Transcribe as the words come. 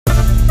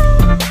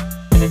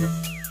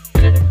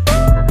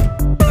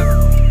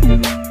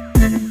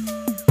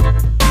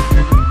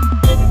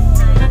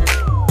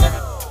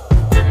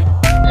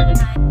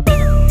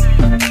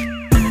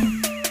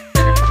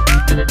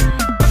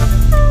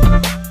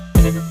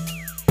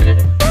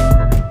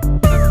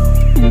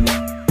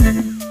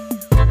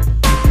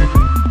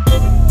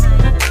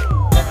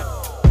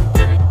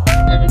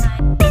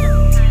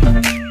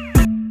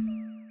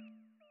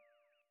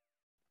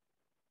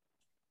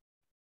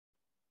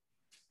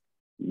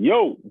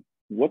Yo,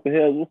 what the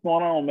hell? What's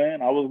going on,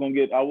 man? I was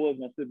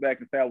gonna sit back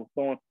and say I was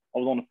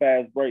on a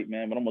fast break,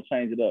 man, but I'm gonna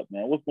change it up,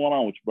 man. What's going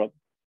on with you, brother?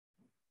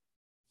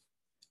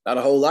 Not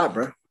a whole lot,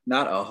 bro.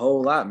 Not a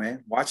whole lot,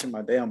 man. Watching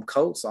my damn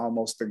Colts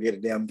almost forget a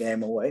damn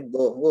game away. A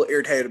little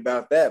irritated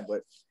about that,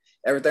 but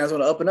everything's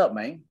gonna up and up,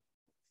 man.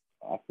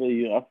 I feel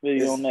you. I feel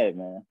you It's on that,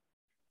 man.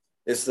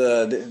 it's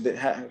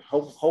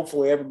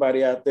hopefully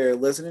everybody out there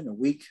listening, the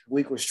week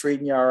was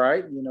treating you all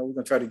right. You know, we're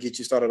gonna try to get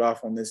you started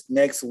off on this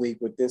next week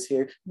with this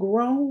here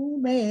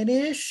grown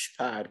man-ish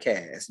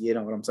podcast. You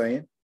know what I'm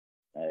saying?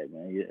 Hey,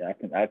 man, yeah,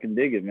 I can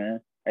dig it,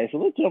 man. Hey, so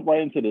let's jump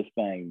right into this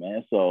thing,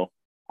 man. So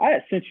I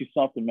had sent you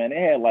something, man.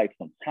 They had like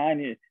some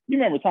tiny. You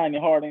remember Tiny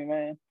Harding,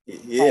 man?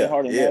 Tiny Yeah,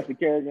 Harding, yeah, Nancy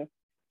Kerrigan.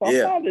 So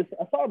yeah.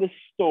 I saw this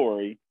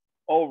story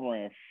over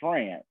in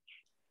France,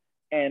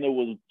 and it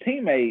was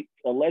teammates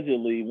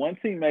allegedly. One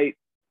teammate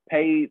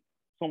paid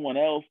someone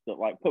else to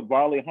like put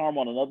bodily harm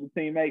on another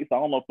teammate. So I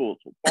don't know if it was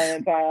for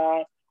playing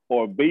time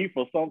or beef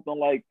or something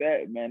like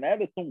that. Man,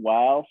 that is some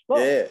wild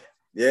stuff.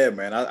 Yeah,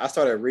 man. I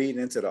started reading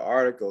into the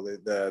article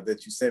that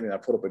you sent me. And I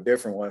put up a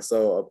different one.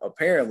 So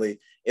apparently,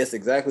 it's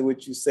exactly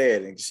what you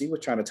said. And she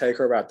was trying to take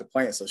her out the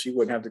plant so she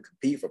wouldn't have to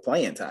compete for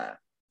playing time.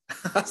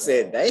 I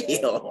said,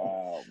 "Damn,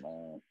 wow,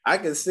 man." I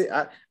can see,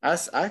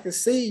 I can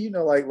see, you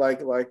know, like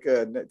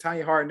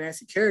Tanya Hart,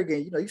 Nancy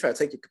Kerrigan. You know, you try to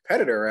take your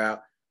competitor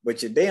out,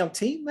 but your damn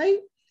teammate,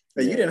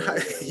 you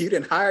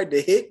didn't hire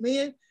the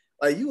hitman.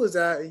 Like you was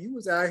out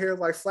here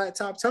like Flat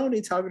Top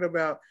Tony talking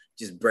about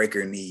just break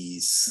her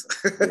knees.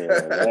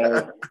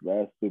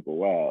 That's super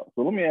wild.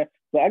 So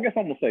I guess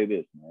I'm gonna say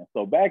this, man.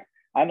 So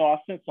I know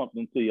I sent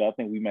something to you. I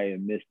think we may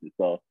have missed it.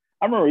 So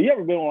I remember, you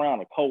ever been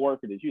around a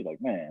coworker that you like,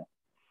 man,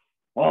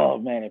 oh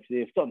man,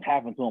 if something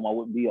happened to him, I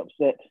wouldn't be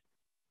upset.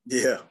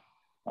 Yeah.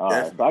 So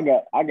I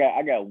got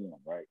one,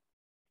 right.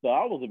 So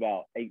I was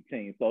about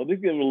 18. So this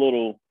give a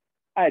little.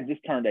 I had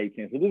just turned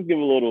 18. So this give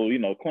a little,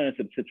 clearance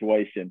to the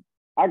situation.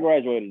 I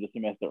graduated a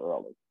semester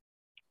early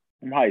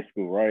from high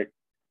school, right?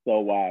 So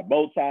while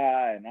bow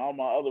tie and all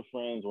my other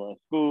friends were in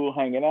school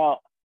hanging out,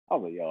 I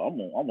was like, yo, I'm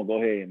gonna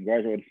go ahead and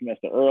graduate a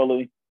semester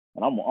early,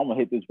 and I'm gonna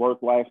hit this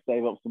work life,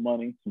 save up some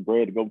money, some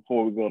bread to go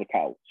before we go to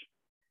college.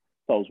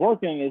 So I was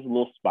working in this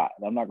little spot.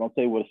 I'm not gonna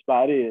tell you what the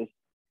spot is,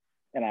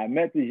 and I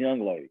met this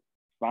young lady.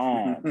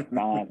 Fine.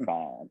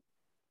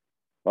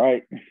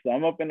 Right. So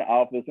I'm up in the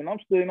office and I'm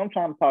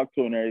trying to talk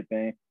to her and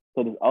everything.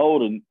 So this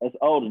older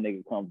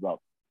nigga comes up.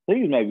 So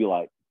he's maybe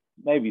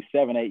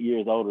 7-8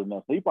 years older than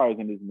us. So he probably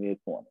was in his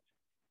mid-20s.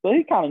 So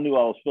he kind of knew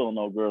I was feeling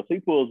no girl. So he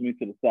pulls me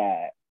to the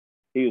side.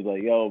 He was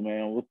like, yo,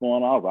 man, what's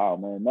going on? I was like, oh,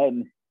 man,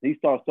 nothing. He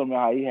starts telling me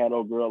how he had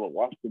old girl at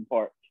Washington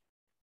Park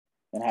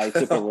and how he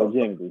took her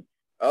virginity.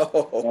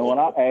 Oh. And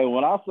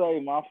when I say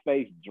my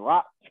face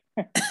dropped,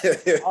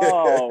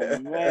 oh,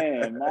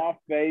 man, my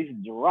face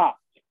dropped.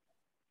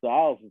 So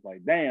I was just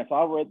like, damn. So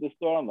I read this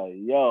story. I'm like,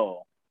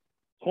 yo,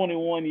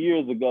 21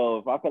 years ago,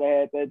 if I could have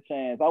had that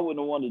chance, I wouldn't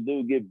have wanted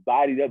to get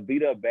bodied up,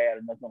 beat up bad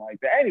or nothing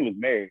like that. And he was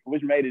married,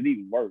 which made it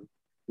even worse.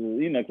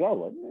 Because I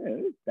was like,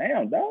 man,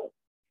 damn, dog.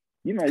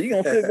 You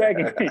going to sit back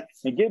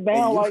and get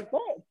down like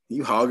that.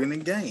 You hogging the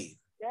game.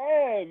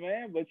 Yeah,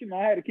 man. But,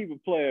 I had to keep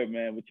it player,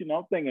 man. But,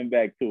 I'm thinking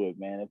back to it,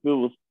 man.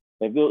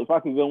 If I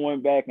could go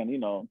went back and,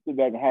 sit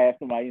back and have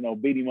somebody,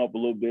 beat him up a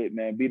little bit,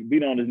 man,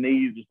 beat on his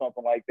knees or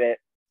something like that,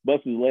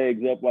 bust his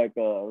legs up like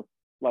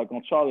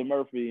on Charlie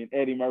Murphy and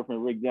Eddie Murphy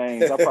and Rick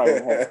James. I'd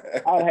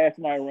have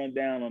somebody run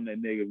down on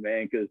that nigga,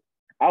 man, because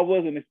I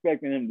wasn't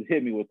expecting him to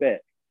hit me with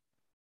that.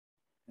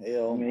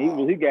 Hell,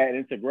 he got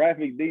into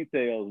graphic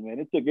details, man.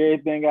 It took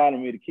everything out of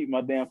me to keep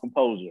my damn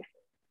composure.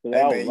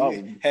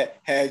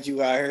 Had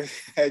you out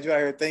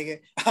here thinking,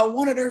 I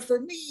wanted her for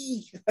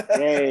me.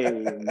 Hey,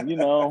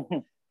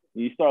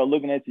 you start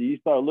looking at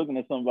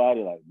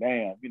somebody like,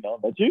 damn,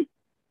 that's you.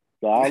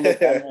 So after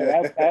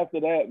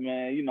that,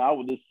 man, I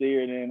would just see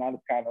her, and then I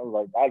just kind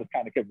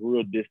of kept a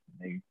real distant.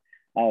 Nigga.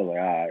 I was like,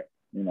 all right,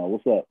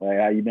 what's up? Like,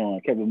 how you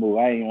doing? Kept it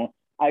moving.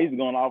 I used to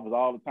go in the office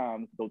all the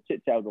time to go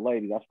chit chat with the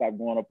ladies. I stopped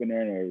going up in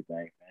there and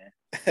everything,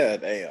 man.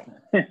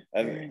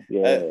 Damn.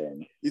 Yeah.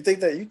 You think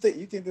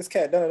this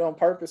cat done it on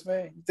purpose,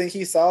 man? You think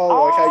he saw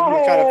like how you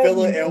were kind of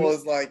feeling and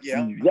was like,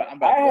 yeah, I'm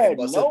about to go and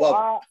bust his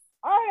bubble.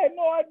 I had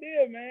no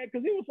idea, man,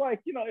 because he was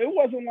like, it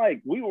wasn't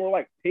like we were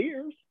like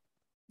peers.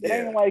 It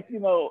ain't like,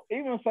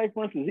 even say,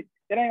 for instance,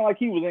 it ain't like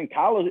he was in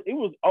college. It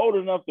was old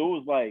enough that it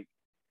was like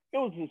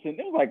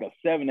a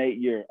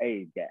 7-8 year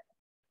age gap.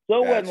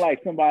 So it wasn't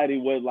like somebody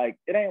was like,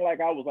 it ain't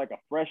like I was like a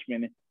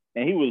freshman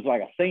and he was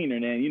like a senior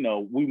and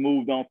then, we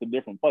moved on to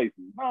different places.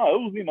 No,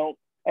 it was,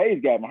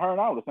 age gap. Her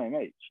and I were the same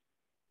age.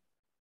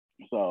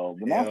 So,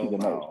 but now she's a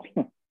nurse.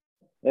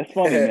 That's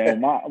funny,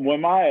 man.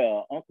 When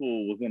my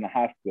uncle was in the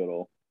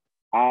hospital,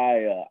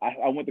 I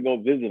went to go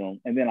visit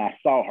him and then I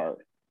saw her.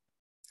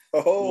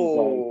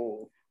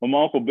 Oh. When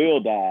my Uncle Bill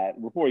died,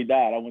 before he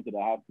died, I went to the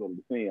hospital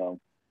to see him.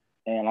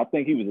 And I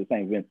think he was at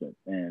St. Vincent,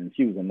 and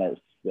she was a nurse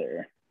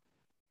there.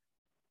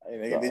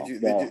 Hey,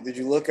 did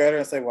you look at her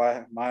and say,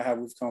 why have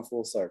we come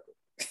full circle?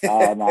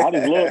 No, I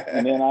just looked,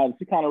 and then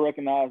she kind of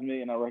recognized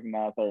me, and I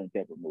recognized her and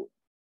kept it moving.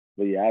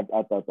 But yeah,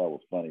 I thought that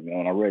was funny, man.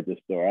 When I read this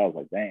story, I was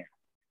like, damn.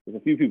 There's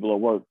a few people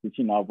at work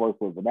that I've worked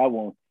with, but that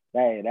one,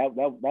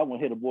 that one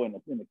hit a boy in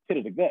the pit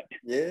of the gut.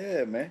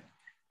 Yeah, man.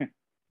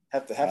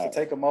 Have to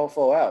take a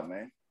mofo out,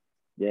 man.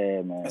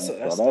 Yeah, man. That's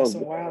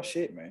some wild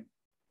shit, man.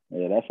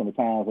 Yeah, that's when the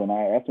time when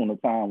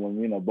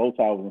Bowtie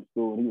was in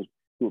school and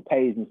he would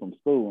page me from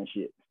school and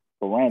shit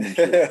for random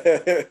shit.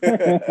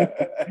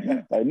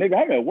 Like, nigga,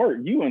 I'm at work.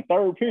 You in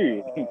third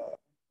period.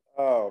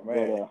 Oh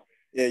man. But,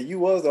 yeah,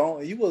 you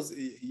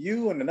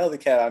and another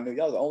cat I knew.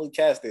 Y'all was the only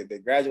cats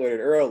that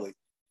graduated early.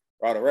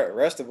 While the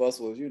rest of us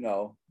was,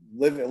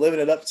 living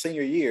it up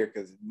senior year,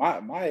 because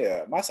my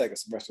second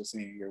semester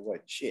senior year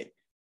wasn't shit.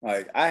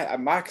 Like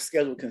my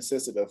schedule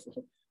consisted of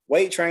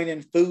weight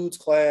training, foods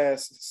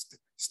class,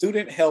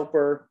 student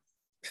helper.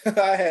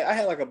 I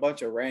had like a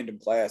bunch of random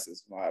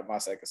classes my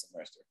second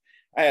semester.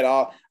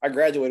 I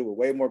graduated with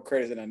way more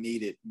credits than I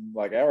needed.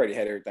 Like, I already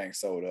had everything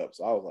sold up.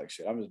 So I was like,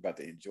 shit, I'm just about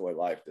to enjoy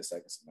life this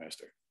second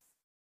semester.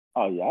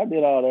 Oh yeah, I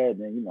did all that.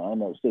 Then, I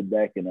ended up sitting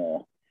back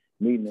and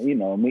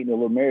meeting a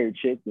little married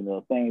chick,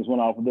 things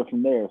went off a bit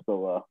from there.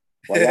 So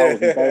while I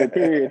was in third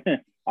period,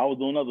 I was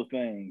doing other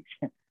things.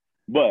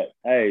 But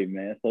hey,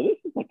 man, so this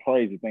is a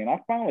crazy thing. I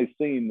finally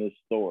seen this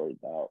story,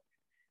 dog.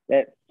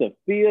 That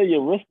Sophia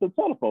Urista,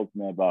 tell the folks,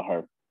 man, about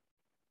her.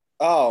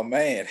 Oh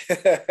man.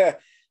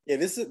 Yeah,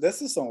 this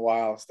is some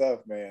wild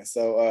stuff, man.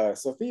 So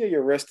Sophia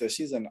Urista,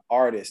 she's an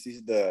artist.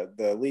 She's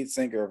the lead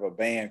singer of a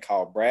band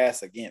called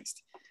Brass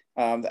Against.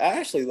 I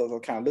actually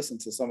kind of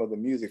listened to some of the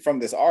music from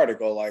this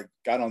article, like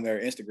got on their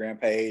Instagram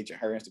page and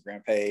her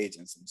Instagram page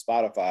and some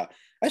Spotify.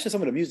 Actually,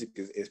 some of the music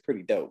is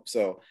pretty dope.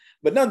 So,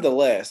 but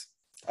nonetheless,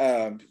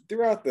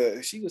 throughout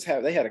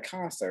they had a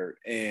concert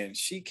and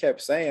she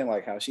kept saying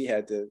like how she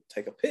had to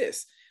take a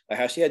piss, like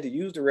how she had to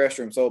use the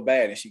restroom so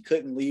bad and she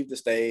couldn't leave the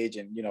stage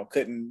and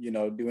couldn't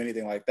do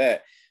anything like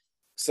that.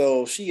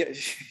 So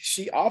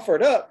she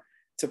offered up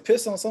to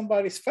piss on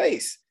somebody's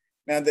face.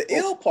 Now the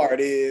ill part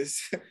is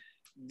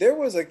there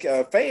was a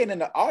fan in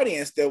the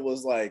audience that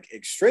was like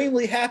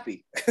extremely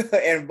happy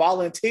and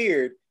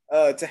volunteered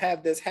to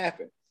have this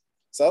happen.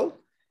 So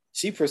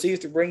she proceeds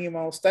to bring him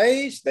on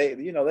stage. They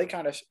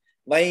kind of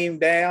lay him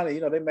down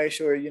and, they made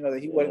sure, that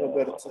he wasn't going to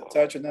be able to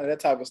touch or none of that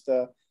type of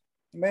stuff.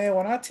 Man,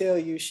 when I tell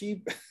you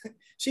she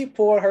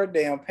poured her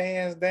damn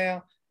pants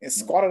down and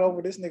squatted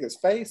over this nigga's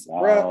face,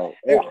 bro.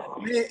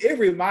 It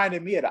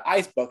reminded me of the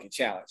ice bucket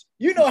challenge.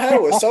 You know how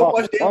it was so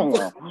much damn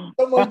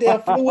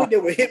fluid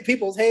that would hit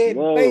people's head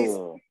and face.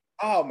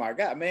 Oh my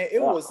God, man.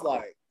 It was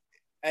like,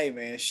 hey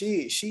man,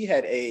 she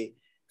had a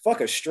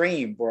fuck a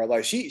stream, bro.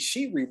 Like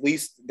she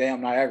released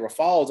damn Niagara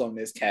Falls on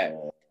this cat.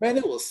 Man,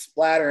 it was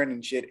splattering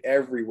and shit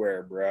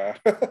everywhere, bro.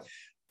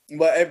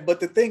 But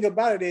the thing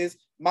about it is,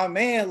 my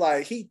man,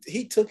 like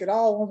he took it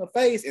all on the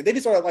face, and then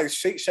he started like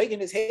shaking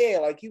his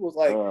head, like he was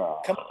like,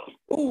 "Come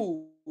on,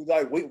 ooh,"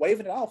 like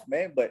waving it off,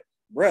 man. But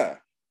bruh,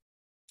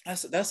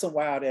 that's some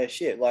wild ass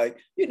shit. Like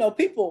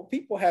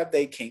people have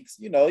their kinks.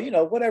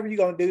 Whatever you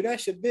gonna do,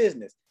 that's your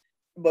business.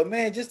 But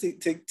man, just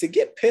to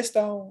get pissed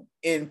on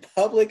in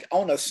public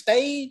on a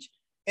stage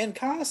in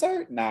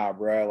concert, nah,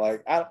 bruh.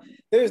 Like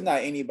there's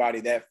not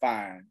anybody that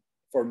fine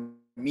for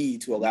me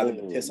to allow them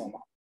to piss on my.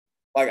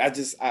 Like I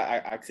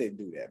couldn't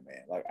do that,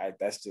 man. Like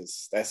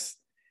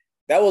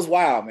that was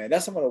wild, man.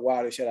 That's some of the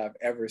wildest shit I've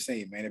ever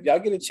seen, man. If y'all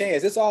get a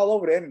chance, it's all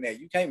over the internet.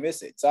 You can't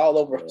miss it. It's all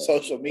over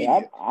social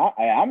media.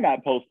 I'm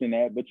not posting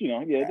that, but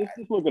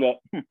just look it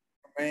up.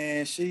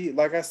 Man,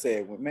 like I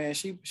said, man,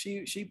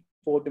 she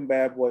pulled them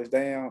bad boys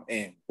down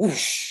and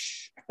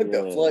whoosh,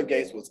 the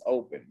floodgates was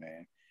open,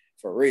 man.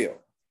 For real.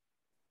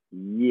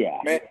 Yeah.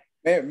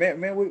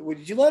 Man,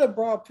 would you let a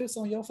broad piss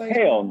on your face?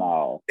 Hell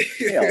no.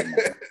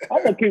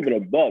 I'm gonna keep it a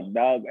buck,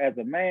 dog. As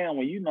a man,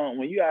 when you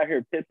out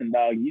here pissing,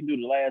 dog, you do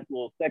the last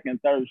little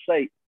second, third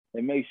shake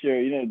and make sure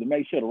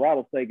the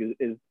rattlesnake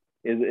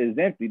is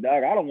empty,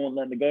 dog. I don't want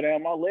nothing to go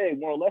down my leg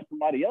more or less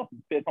somebody else's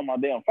piss on my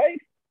damn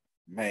face.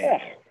 Man.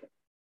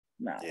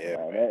 Nah. Yeah,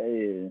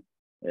 man.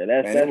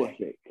 That's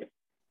shit.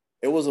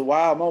 It was a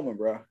wild moment,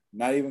 bro.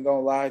 Not even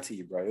gonna lie to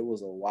you, bro. It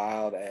was a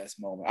wild ass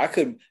moment. I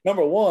couldn't.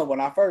 Number one,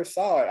 when I first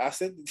saw it, I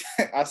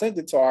sent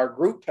it to our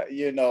group,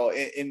 in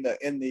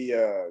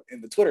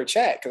the Twitter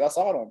chat because I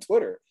saw it on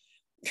Twitter,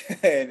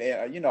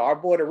 and our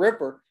boy the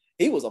Ripper,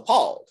 he was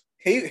appalled.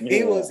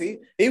 He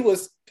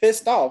was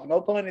pissed off.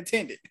 No pun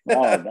intended.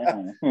 Oh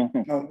damn.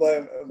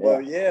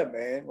 but yeah,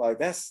 man. Like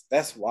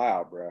that's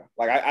wild, bro.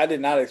 Like I did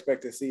not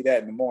expect to see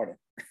that in the morning.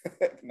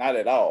 Not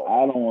at all.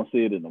 I don't want to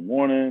see it in the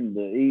morning,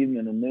 the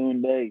evening, the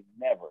noonday,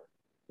 never.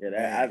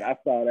 Yeah, I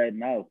saw that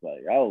and I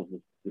was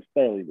just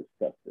thoroughly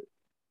disgusted.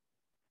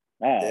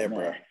 Yeah,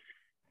 bro.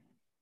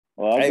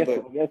 Well, hey,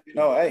 do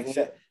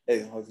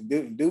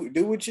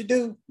what you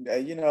do.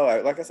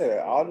 Like I said,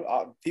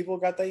 all people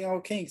got their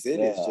own kinks. It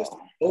is just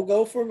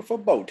go for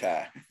bow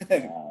tie.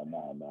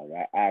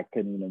 No. I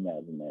couldn't even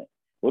imagine that.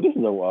 Well, this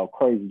is a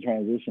crazy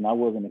transition. I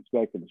wasn't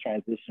expecting the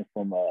transition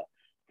from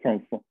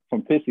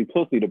pissy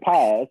pussy to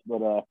pies,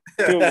 but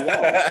here we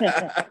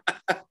are.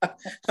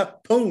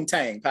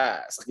 Poontang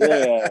pies.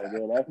 yeah,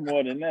 that's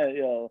more than that,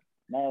 yo.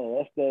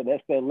 No,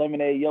 that's that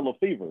lemonade yellow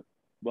fever.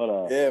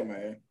 But yeah,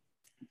 man.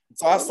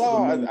 So I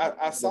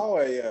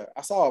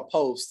saw a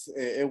post.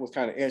 It was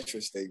kind of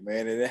interesting,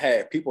 man, and it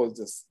had people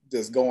just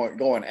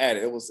going at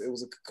it. It was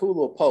a cool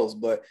little post,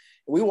 but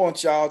we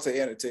want y'all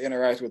to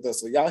interact with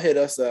us. So y'all hit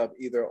us up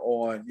either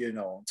on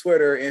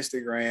Twitter,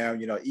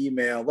 Instagram,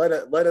 email.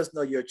 Let us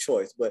know your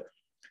choice. But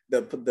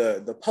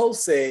the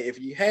post said if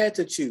you had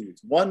to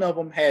choose, one of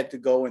them had to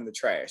go in the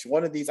trash.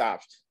 One of these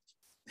options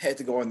had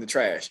to go in the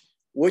trash.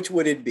 Which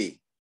would it be?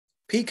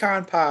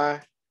 Pecan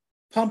pie,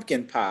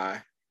 pumpkin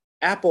pie,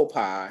 apple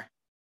pie,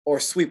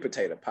 or sweet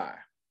potato pie?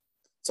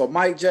 So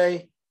Mike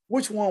J,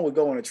 which one would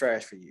go in the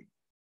trash for you?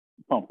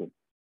 Pumpkin.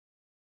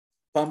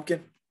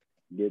 Pumpkin?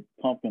 Get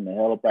pumpkin the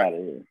hell up out of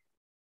here.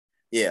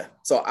 Yeah.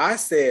 So I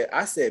said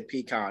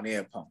pecan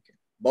and pumpkin.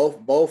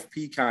 Both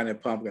pecan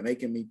and pumpkin, they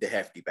can meet the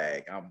hefty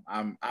bag.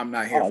 I'm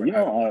not here for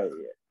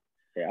that.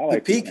 Yeah, I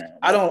like pecan.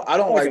 I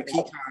don't like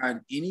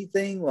pecan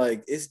anything.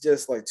 Like it's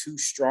just like too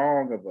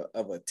strong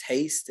of a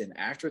taste and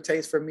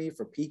aftertaste for me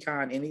for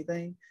pecan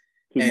anything.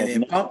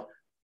 And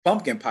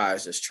pumpkin pie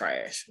is just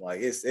trash. Like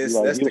you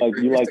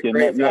like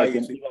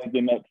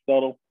your nuts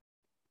subtle.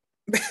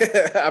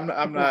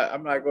 I'm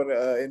not going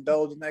to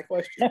indulge in that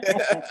question.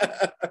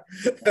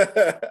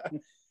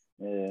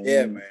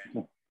 Yeah, man.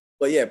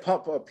 But yeah,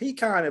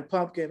 pecan and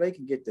pumpkin, they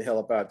can get the hell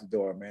up out the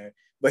door, man.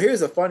 But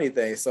here's a funny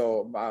thing.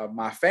 So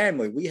my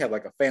family, we have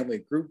like a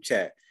family group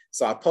chat.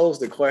 So I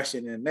posed a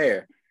question in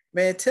there.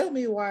 Man, tell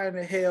me why in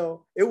the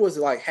hell it was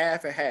like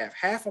half and half.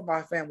 Half of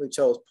my family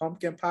chose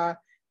pumpkin pie,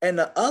 and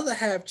the other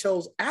half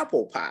chose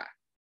apple pie.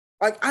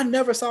 Like I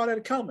never saw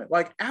that coming.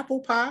 Like apple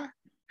pie.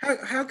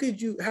 How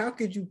could you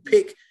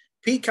pick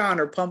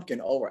pecan or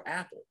pumpkin over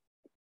apple?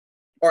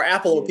 Or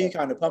apple or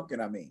pecan or pumpkin,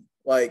 I mean.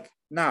 Like,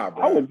 nah,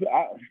 bro.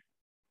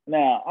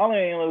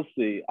 Let's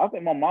see. I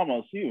think my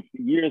mama,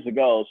 years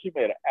ago, she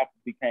made an apple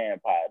pecan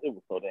pie. It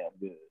was so damn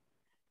good.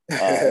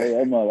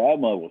 That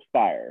mother was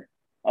fire.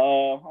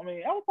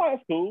 Apple pie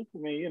is cool.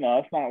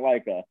 It's not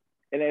like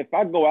and if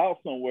I go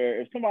out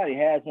somewhere, if somebody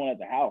has one at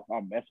the house,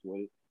 I'll mess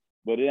with it.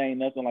 But it ain't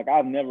nothing like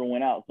I've never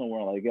went out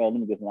somewhere like, yo, let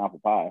me get some apple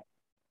pie.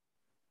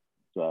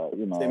 So,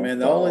 See, man,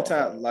 the only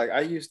time, like,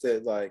 I used to,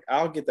 like,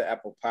 I'll get the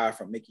apple pie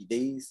from Mickey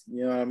D's,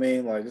 you know what I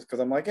mean? Like, just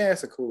because I'm like, yeah,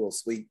 it's a cool little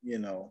sweet,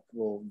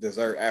 little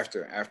dessert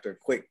after a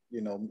quick,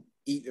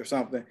 eat or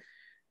something.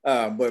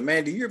 But,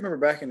 man, do you remember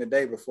back in the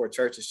day before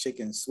Church's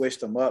Chicken switched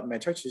them up? Man,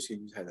 Church's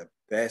Chicken had the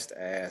best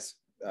ass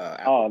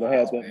apple they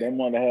had that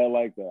one that had,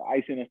 like, the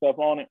icing and stuff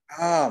on it.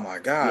 Oh, my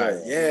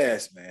God. Yeah.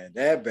 Yes, man.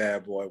 That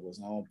bad boy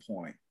was on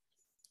point.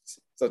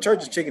 So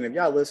Church's Chicken, if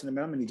y'all listening,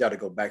 man, I'm gonna need y'all to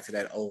go back to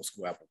that old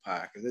school apple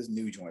pie because this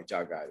new joint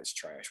y'all got is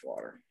trash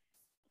water.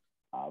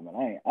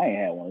 Man, I ain't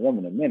had one of them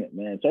in a minute,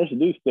 man. Church's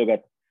do still got.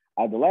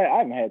 I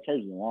haven't had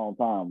Church's in a long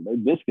time. Their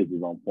biscuits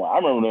is on point. I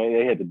remember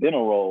they had the dinner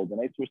rolls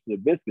and they switched to the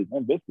biscuits.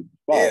 Them biscuits is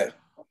fire.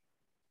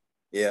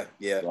 Yeah.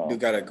 So, do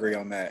gotta agree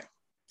on that.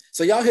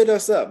 So y'all hit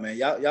us up, man.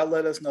 Y'all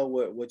let us know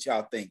what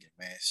y'all thinking,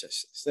 man.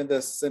 Send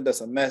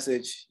us a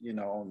message,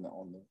 on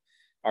the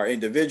our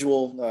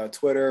individual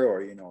Twitter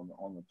or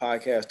on the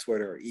podcast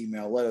Twitter or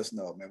email. Let us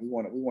know, man. We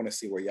want to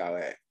see where y'all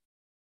at.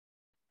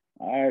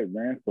 All right,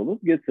 man. So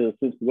let's get to,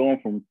 since we're going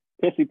from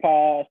pissy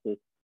pies to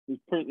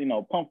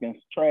pumpkin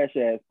trash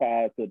ass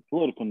pies to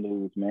political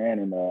news, man.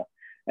 And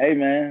hey,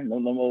 man,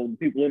 them old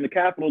people in the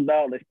Capitol,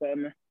 dog, the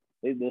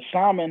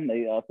shaman.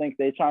 They think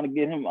they trying to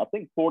get him. I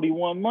think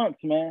 41 months,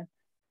 man.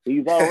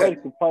 He's already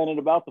complaining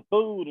about the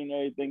food and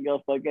everything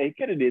else. Like, hey, he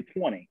could have did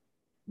 20.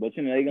 But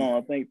they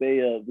gonna think they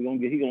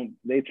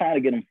trying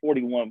to get him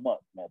 41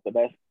 months, man. So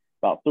that's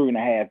about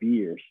 3.5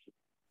 years.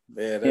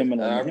 Yeah,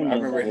 I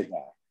remember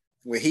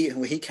when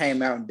he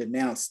came out and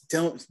denounced,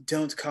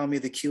 don't call me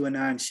the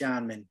QAnon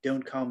shaman,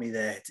 don't call me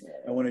that.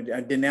 Yeah.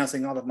 I'm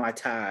denouncing all of my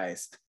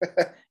ties.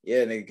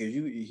 Yeah, nigga, because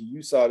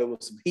you saw there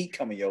was some heat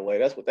coming your way.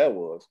 That's what that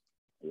was.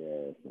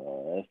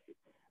 Yeah,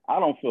 I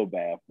don't feel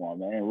bad for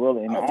him, man.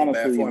 Really, and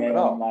honestly, man,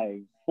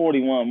 like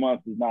 41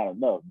 months is not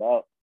enough,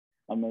 dog.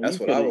 That's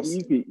what I was.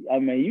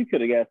 You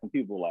could have got some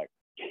people like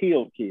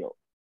killed. Because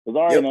I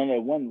already know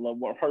that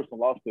one person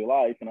lost their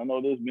life, and I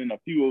know there's been a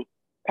few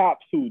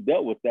cops who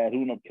dealt with that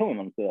who ended up killing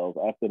themselves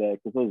after that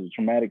because it was a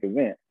traumatic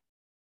event.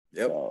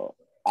 Yep. So,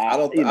 I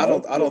don't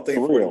think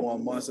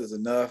 41 months is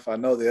enough. I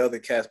know the other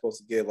cat's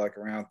supposed to get like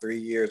around 3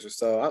 years or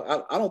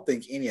so. I don't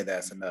think any of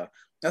that's enough.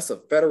 That's a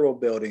federal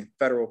building,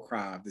 federal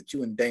crime that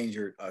you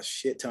endangered a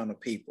shit ton of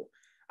people.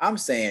 I'm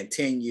saying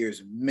 10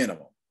 years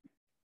minimum.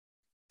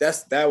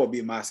 That would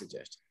be my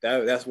suggestion.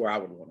 That's where I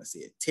would want to see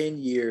it. 10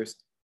 years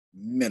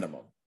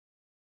minimum.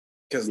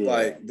 Because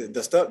like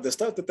the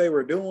stuff that they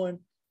were doing,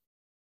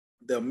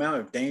 the amount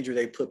of danger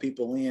they put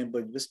people in,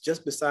 but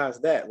just besides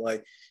that,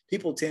 like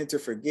people tend to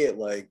forget,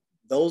 like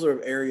those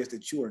are areas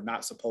that you are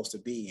not supposed to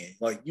be in.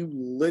 Like you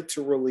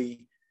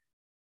literally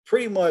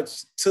pretty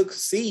much took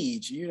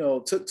siege,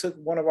 took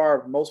one of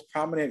our most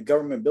prominent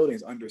government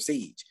buildings under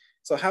siege.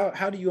 So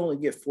how do you only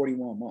get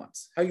 41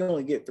 months? How do you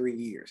only get 3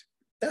 years?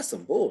 That's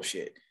some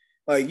bullshit.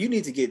 Like you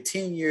need to get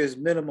 10 years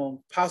minimum,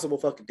 possible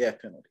fucking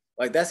death penalty.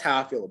 Like that's how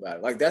I feel about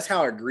it. Like that's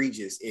how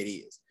egregious it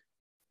is.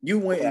 You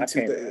went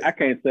into I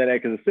can't say that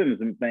because the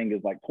sentencing thing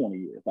is like 20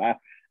 years.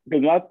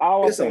 Because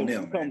all I think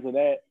when it comes to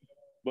that,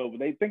 but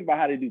they think about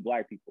how they do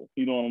black people.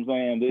 You know what I'm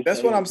saying?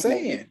 That's what I'm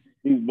saying.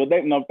 But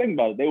think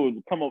about it. They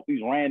would come up with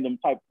these random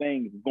type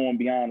things going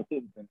beyond the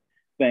citizen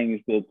things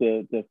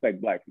to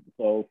affect black people.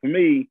 So for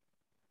me,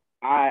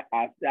 I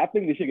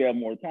think they should get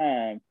more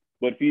time.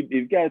 But if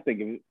you got to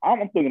think of it,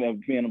 I'm thinking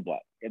of being a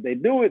black. If they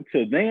do it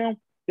to them,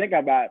 think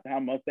about how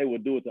much they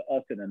would do it to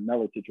us in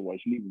another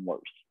situation, even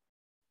worse.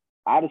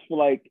 I just feel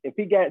like if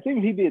he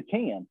did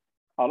 10,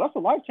 oh, that's a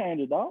life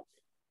changer, dog.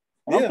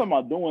 And I'm talking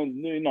about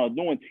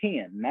doing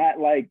 10, not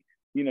like,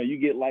 you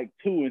get like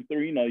 2 and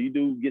 3,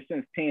 you get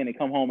sentenced 10 and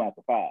come home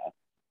after 5.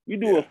 You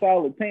do a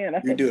solid 10.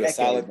 That's a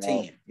solid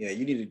 10. Yeah,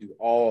 you need to do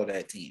all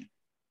that 10.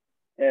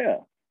 Yeah.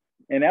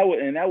 And that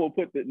would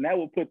put the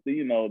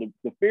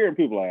fear in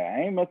people like,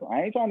 I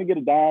ain't trying to get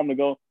a dime to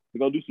go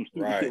do some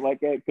stupid shit like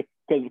that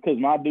because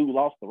my dude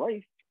lost the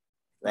race.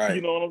 Right.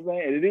 You know what I'm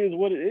saying? It is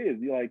what it is.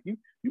 You're like you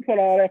put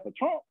all that for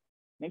Trump,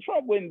 and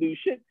Trump wouldn't do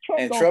shit.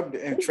 Trump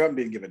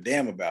didn't give a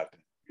damn about them.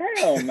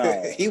 Hell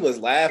no. He was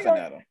laughing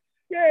at him.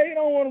 Yeah, he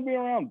don't want to be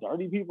around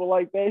dirty people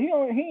like that. He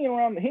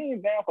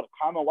ain't down for the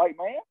common white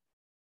man.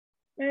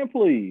 Man,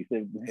 please.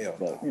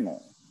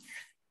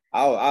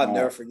 I'll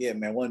never forget,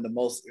 man. One of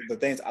the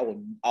things I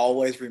would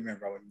always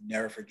remember, I would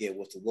never forget,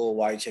 was the little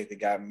white chick that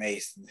got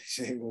maced.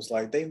 She was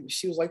like, they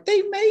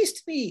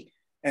maced me.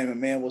 And the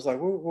man was like,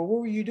 what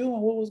were you doing?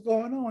 What was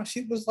going on?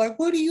 She was like,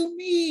 what do you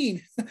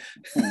mean?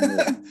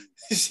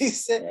 She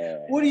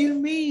said, what do you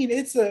mean?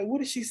 What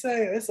did she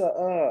say? It's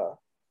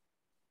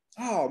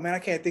oh man, I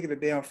can't think of the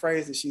damn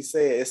phrase that she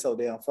said. It's so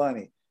damn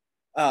funny.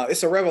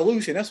 It's a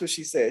revolution. That's what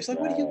she said. She's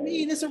like, what do you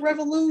mean? It's a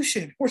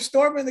revolution. We're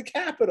storming the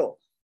Capitol.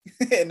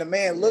 And the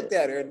man looked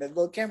at her, and the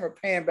little camera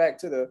panned back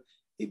to the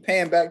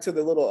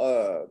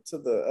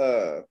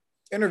little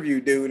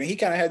interview dude, and he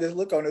kind of had this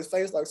look on his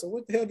face like, so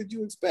what the hell did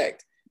you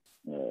expect?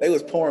 They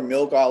was pouring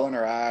milk all in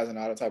her eyes and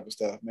all that type of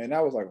stuff. Man,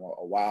 that was like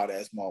a wild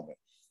ass moment.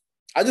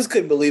 I just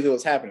couldn't believe it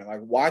was happening. Like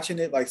watching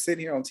it, like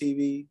sitting here on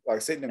TV, like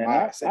sitting in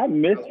my. I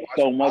missed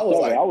so much.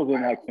 I was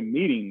in like some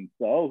meetings,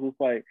 so I was just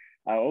like,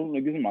 I was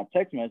getting my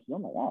text message.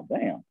 I'm like, oh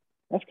damn,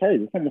 that's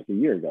crazy. It's almost a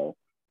year ago.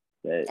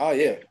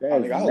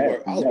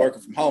 I was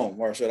working from home,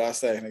 or should I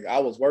say? I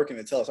was working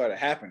until it started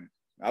happening.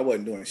 I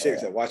wasn't doing shit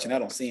except watching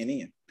that on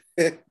CNN.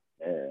 Yeah.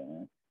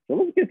 So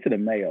let's get to the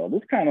mail.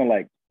 This kind of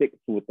like sticks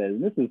with that.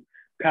 And this is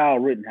Kyle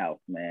Rittenhouse,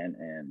 man.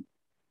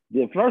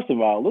 And first of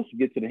all, let's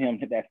get to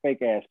that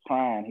fake ass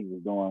crying he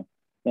was doing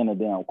in the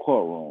damn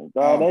courtroom.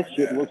 That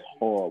shit was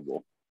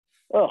horrible.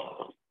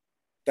 Ugh.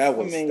 That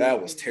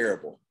was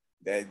terrible.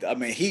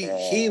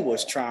 He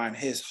was trying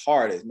his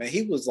hardest, man.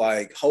 He was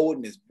like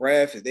holding his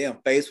breath. His damn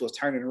face was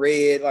turning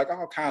red, like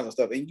all kinds of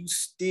stuff. And you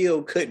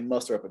still couldn't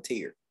muster up a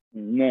tear.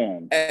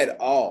 None. At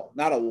all.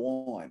 Not a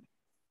one.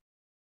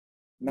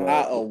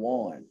 Not a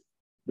one.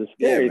 The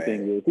scary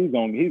thing is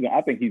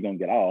I think he's gonna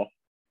get off.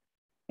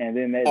 And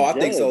then that I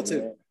think so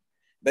too.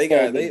 They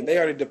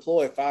already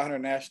deployed 500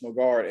 National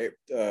Guard,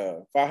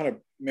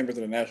 500 members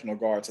of the National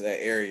Guard to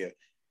that area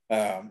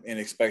in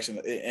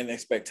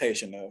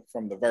expectation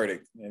from the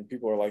verdict. And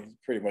people are like,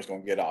 pretty much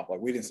going to get off.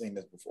 Like, we didn't see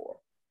this before.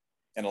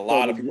 And a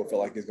lot of people feel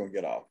like he's going to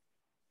get off.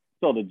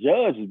 So the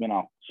judge has been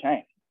off the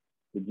chain.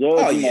 The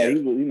judge,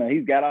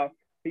 he got off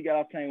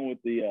chain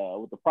with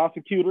the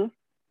prosecutor.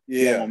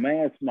 Yeah.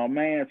 My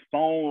man's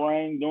phone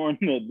rang during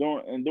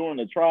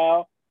the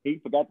trial. He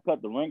forgot to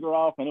cut the ringer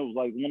off, and it was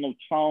like one of those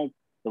songs,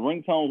 the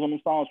ringtones, one of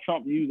the songs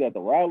Trump used at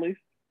the rallies.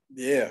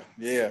 Yeah.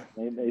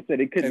 They said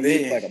they couldn't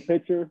use like a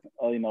picture,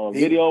 a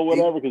video or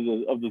whatever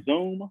because of the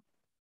Zoom.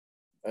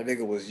 I think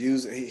it was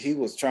used. He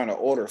was trying to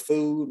order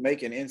food,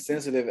 making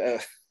insensitive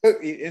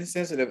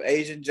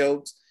Asian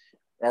jokes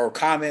or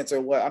comments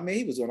or what. I mean,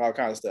 he was doing all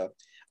kinds of stuff.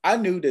 I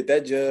knew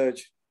that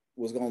judge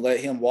was going to let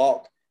him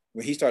walk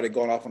when he started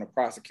going off on the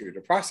prosecutor. The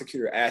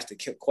prosecutor asked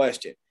a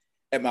question,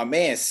 and my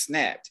man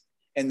snapped.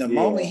 And the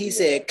moment he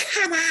said,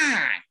 "Come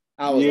on,"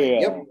 I was like,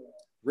 "Yep,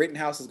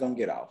 Rittenhouse is gonna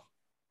get off."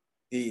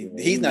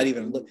 He's not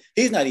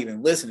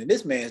even listening.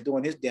 This man's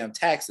doing his damn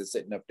taxes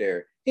sitting up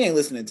there. He ain't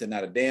listening to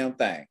not a damn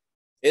thing.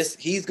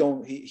 He's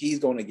going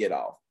to get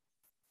off.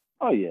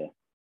 Oh yeah.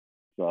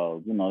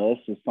 So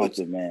that's just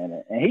something,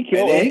 man. And he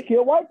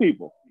killed white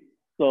people.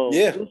 So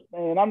yeah.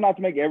 And I'm not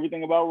to make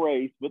everything about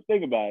race, but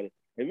think about it.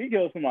 If he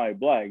kills somebody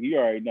black, you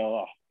already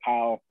know,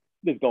 Kyle,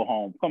 just go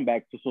home, come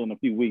back just in a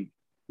few weeks.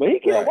 But he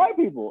killed white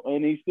people,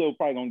 and he's still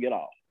probably gonna get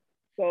off.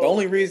 So the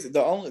only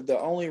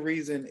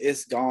reason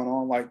it's gone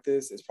on like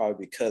this is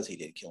probably because he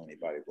didn't kill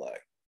anybody black.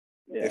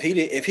 Yeah.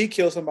 If he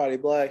killed somebody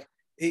black,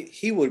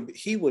 he would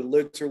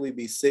literally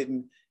be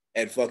sitting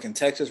at fucking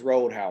Texas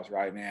Roadhouse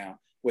right now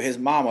with his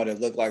mama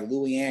that looked like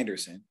Louis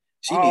Anderson.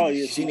 She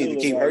needs to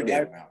keep her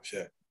damn mouth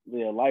shut.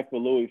 Yeah, life for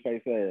Louis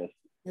face ass.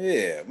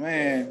 Yeah,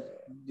 man.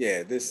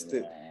 Yeah,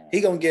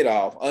 he gonna get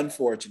off.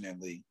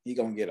 Unfortunately, he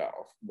gonna get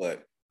off,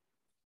 but.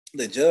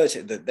 That judge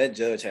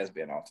has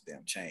been off the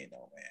damn chain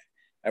though, man.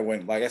 And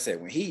when, like I said,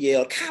 when he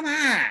yelled, "Come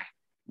on,"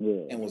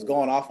 and was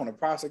going off on the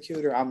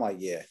prosecutor, I'm like,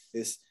 yeah,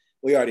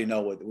 we already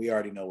know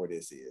where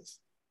this is.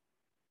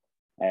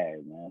 Hey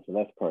man, so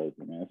that's crazy,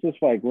 man. It's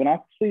just like when I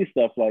see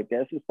stuff like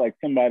that, it's just like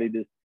somebody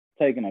just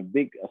taking a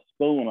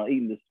spoon or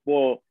eating the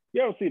spoiled.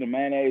 You ever see the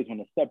mayonnaise when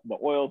the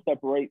oil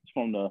separates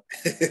from like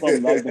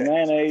the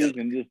mayonnaise,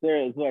 and just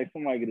it's like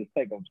somebody could just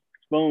take a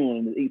spoon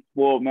and just eat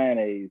spoiled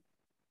mayonnaise,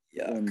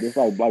 and just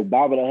like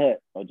Jabba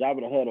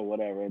the Hutt or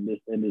whatever, and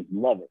just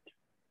love it.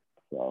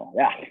 So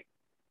yeah.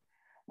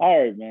 All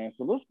right, man.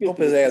 So let's get. Hope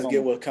his ass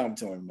get what's coming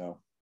to him though.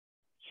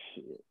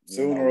 Shit,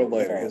 sooner or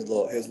later, his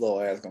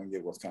little ass gonna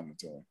get what's coming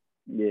to him.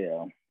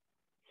 Yeah.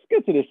 Let's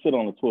get to this shit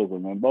on the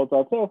Twizzler, man. Both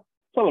tell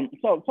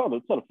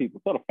the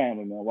people, tell the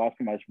family, man, why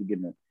somebody should be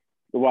getting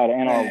why the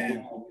Ann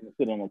Arbor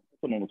sit on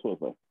the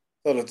Twizzler.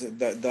 So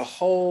the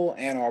whole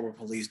Ann Arbor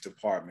Police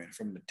Department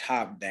from the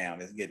top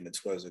down is getting the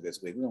Twizzler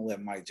this week. We're gonna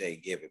let Mike J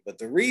give it. But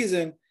the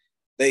reason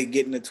they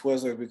getting the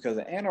Twizzler is because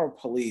the Ann Arbor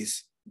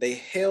police, they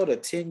held a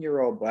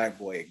 10-year-old black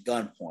boy at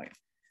gunpoint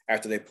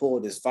after they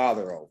pulled his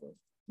father over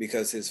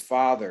because his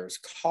father's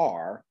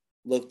car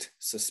looked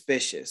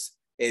suspicious.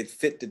 It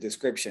fit the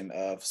description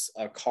of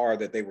a car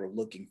that they were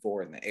looking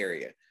for in the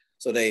area.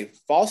 So they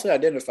falsely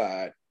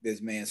identified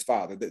this man's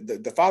father.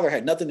 The father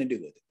had nothing to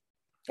do with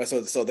it.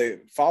 So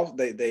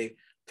they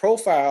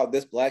profiled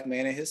this black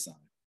man and his son,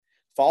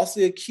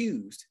 falsely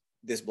accused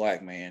this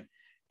black man.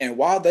 And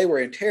while they were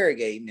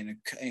interrogating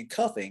and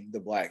cuffing the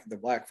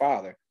black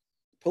father,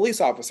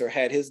 police officer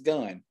had his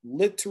gun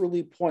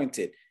literally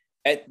pointed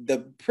at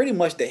pretty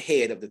much the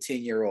head of the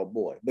 10-year-old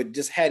boy, but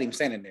just had him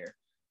standing there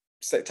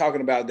talking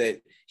about that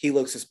he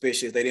looked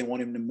suspicious. They didn't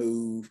want him to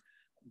move,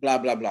 blah,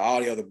 blah, blah, all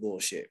the other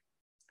bullshit.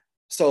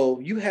 So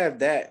you have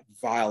that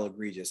vile,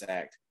 egregious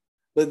act.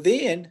 But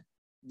then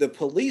the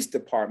police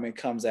department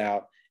comes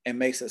out and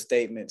makes a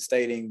statement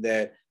stating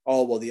that,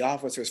 oh, well, the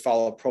officers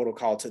follow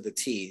protocol to the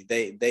T.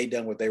 They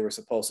done what they were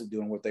supposed to do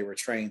and what they were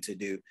trained to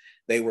do.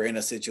 They were in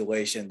a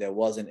situation that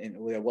wasn't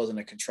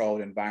a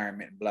controlled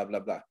environment, blah, blah,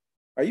 blah.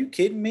 Are you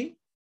kidding me?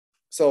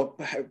 So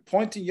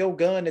pointing your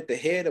gun at the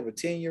head of a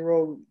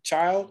 10-year-old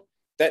child,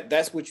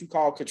 that's what you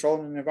call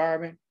controlling an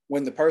environment?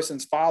 When the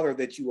person's father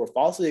that you were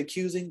falsely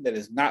accusing that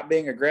is not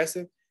being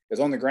aggressive is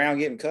on the ground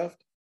getting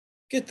cuffed?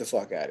 Get the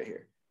fuck out of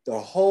here. The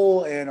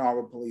whole Ann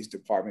Arbor Police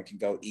Department can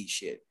go eat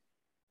shit.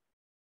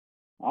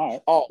 All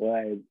right. Oh,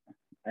 well,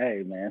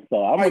 hey man.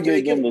 So I'm gonna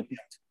give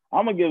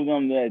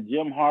them that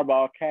Jim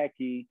Harbaugh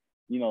khaki,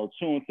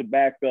 chewing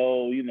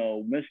tobacco,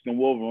 Michigan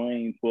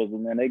Wolverines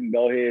Twizzler, man. They can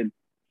go ahead and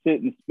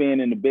sit and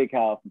spin in the big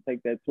house and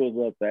take that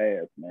Twizzler up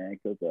the ass, man.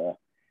 Because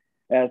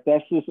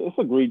it's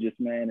egregious,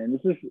 man. And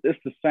it's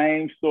the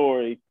same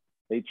story.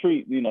 They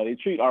treat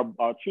our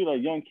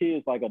young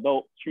kids like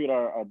adults, treat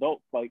our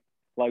adults like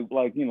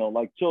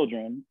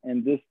children,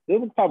 and this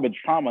is the type of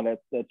trauma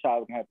that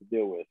child can have to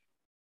deal with.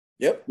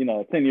 Yep.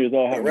 10 years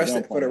old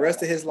for the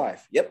rest of his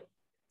life. Yep.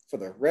 For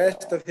the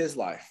rest of his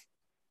life.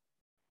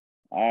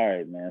 All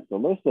right, man. So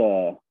let's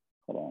hold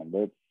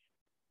on.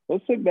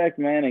 Let's sit back,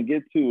 man, and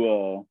get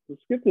to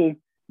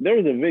there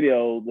was a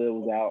video that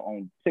was out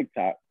on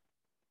TikTok.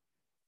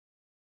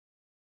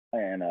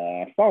 And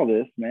I saw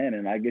this, man,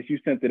 and I guess you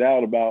sent it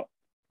out about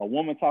a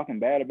woman talking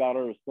bad about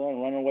her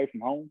son running away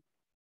from home.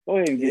 Go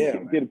ahead and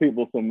get the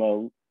people some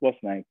what's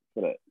the name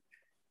for that.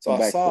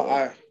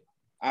 So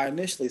I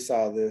initially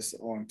saw this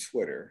on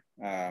Twitter.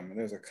 And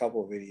there's a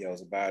couple of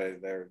videos about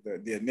it.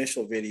 The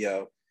initial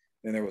video,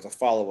 then there was a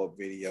follow-up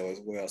video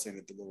as well saying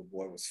that the little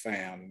boy was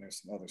found, and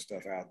there's some other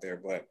stuff out there.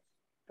 But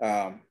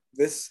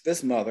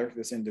this mother,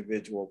 this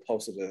individual,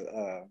 posted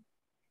a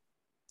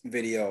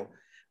video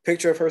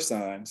picture of her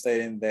son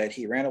stating that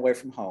he ran away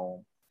from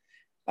home.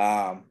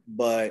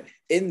 But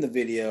in the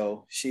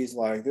video, she's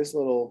like, this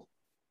little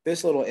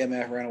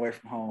MF ran away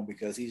from home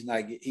because he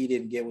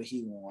didn't get what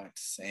he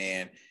wants.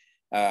 And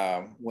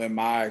when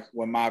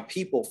my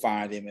people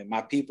find him, and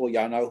my people,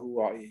 y'all know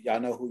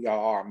who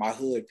y'all are, my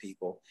hood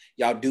people,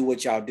 y'all do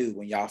what y'all do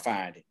when y'all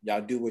find him.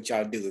 Y'all do what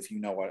y'all do if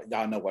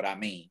y'all know what I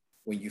mean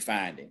when you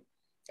find him.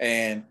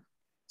 And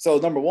so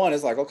number one,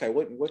 it's like, okay,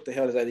 what the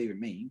hell does that even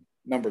mean?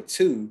 Number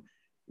two,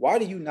 why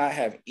do you not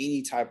have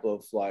any type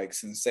of like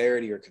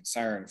sincerity or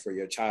concern for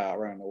your child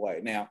running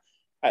away? Now,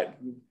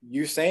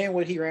 you're saying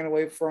what he ran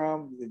away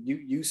from.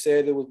 You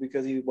said it was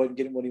because he wasn't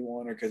getting what he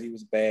wanted, or because he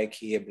was a bad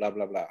kid, blah,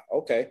 blah, blah.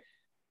 Okay.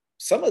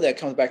 Some of that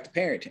comes back to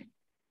parenting.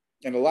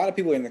 And a lot of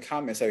people in the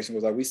comment section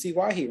was like, we see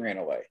why he ran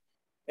away.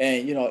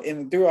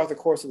 And, throughout the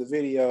course of the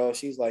video,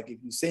 she's like, if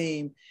you see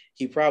him,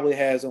 he probably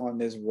has on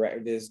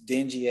this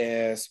dingy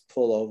ass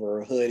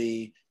pullover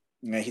hoodie.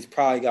 He's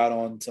probably got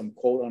on some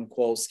quote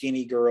unquote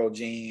skinny girl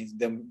jeans,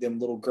 them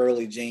little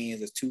girly jeans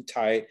that's too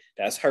tight.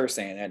 That's her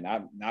saying that,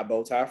 not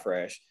Bowtie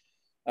Fresh.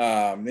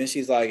 Then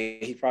she's like,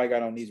 he probably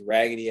got on these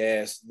raggedy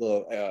ass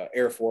little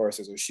Air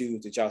Forces or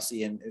shoes that y'all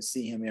see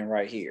him in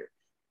right here.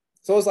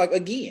 So it's like,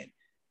 again,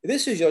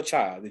 this is your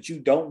child that you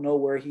don't know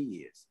where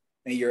he is,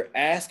 and you're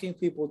asking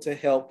people to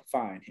help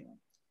find him.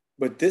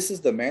 But this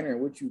is the manner in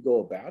which you go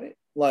about it.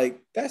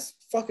 Like, that's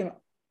fucking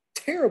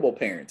terrible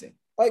parenting.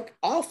 Like,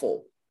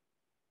 awful.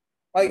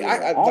 Like Yeah,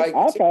 I like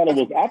I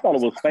thought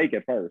it was fake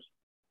at first.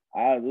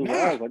 I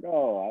nah. was like,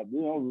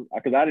 oh,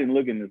 because I didn't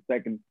look in the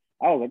second.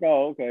 I was like,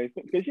 oh, okay,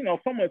 because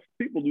so much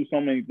people do so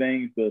many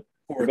things For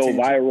to go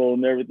attention. viral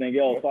and everything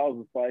else. Yep. So I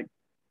was just like,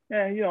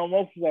 yeah,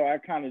 most of it I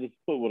kind of just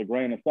put with a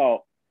grain of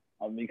salt.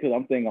 I mean, because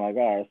I'm thinking like,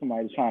 all right,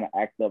 somebody's trying to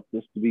act up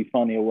just to be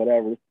funny or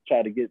whatever, just to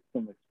try to get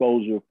some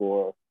exposure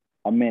for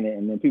a minute,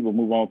 and then people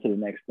move on to the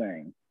next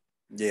thing.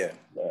 Yeah.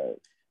 But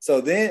So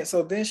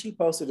then she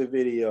posted a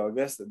video. I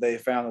guess that they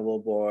found the little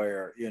boy,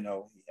 or I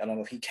don't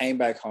know if he came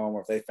back home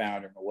or if they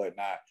found him or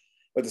whatnot.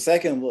 But the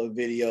second little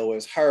video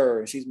is her,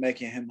 and she's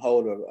making him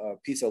hold a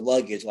piece of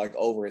luggage like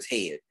over his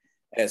head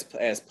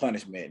as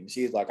punishment. And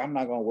she's like, "I'm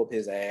not gonna whoop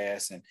his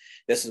ass, and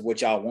this is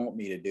what y'all want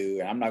me to do,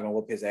 and I'm not gonna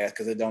whoop his ass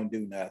because it don't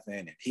do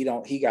nothing.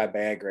 And he got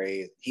bad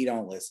grades. He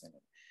don't listen.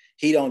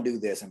 He don't do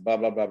this, and blah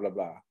blah blah blah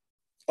blah."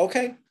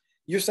 Okay,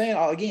 you're saying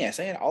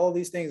all of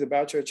these things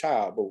about your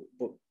child,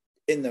 but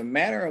in the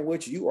manner in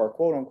which you are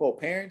quote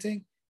unquote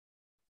parenting,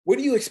 what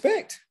do you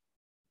expect?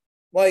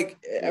 Like,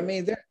 I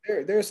mean,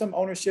 there's some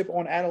ownership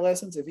on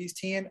adolescents. If he's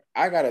 10,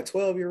 I got a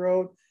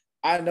 12-year-old.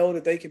 I know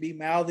that they can be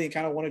mouthy and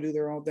kind of want to do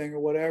their own thing or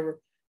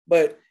whatever.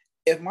 But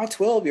if my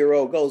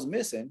 12-year-old goes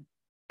missing,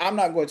 I'm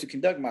not going to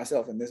conduct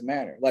myself in this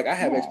manner. Like, I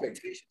have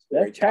expectations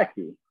for a child.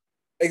 Tacky.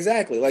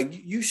 Exactly. Like,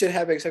 you should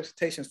have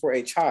expectations for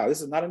a child.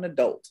 This is not an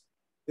adult.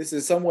 This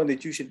is someone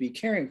that you should be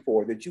caring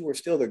for, that you are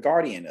still the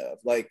guardian of.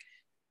 Like,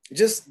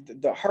 just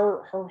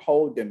her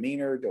whole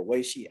demeanor, the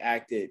way she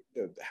acted,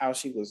 how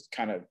she was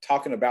kind of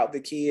talking about the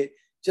kid,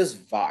 just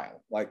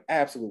vile, like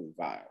absolutely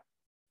vile.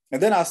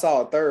 And then I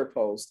saw a third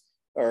post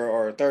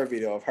or a third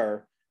video of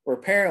her where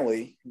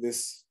apparently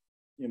this,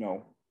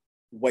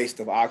 waste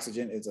of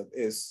oxygen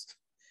is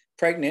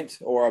pregnant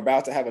or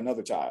about to have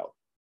another child.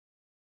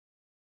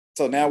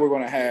 So now we're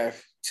going to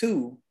have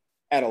 2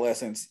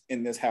 adolescents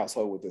in this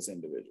household with this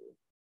individual.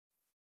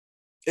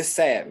 It's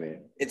sad,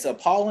 man. It's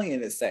appalling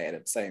and it's sad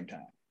at the same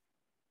time.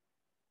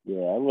 Yeah,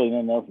 I really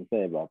nothing else to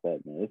say about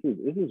that, man.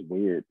 This is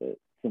weird that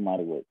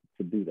somebody would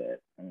to do that.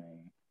 I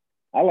mean,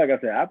 like I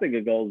said, I think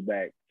it goes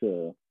back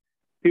to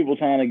people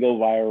trying to go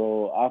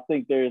viral. I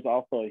think there's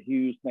also a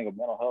huge thing of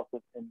mental health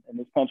in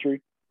this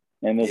country,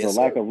 and there's a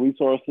lack of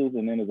resources,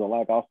 and then there's a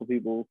lack also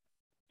people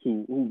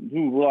who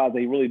realize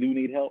they really do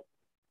need help.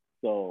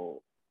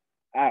 So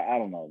I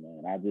don't know,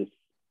 man.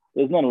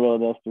 There's nothing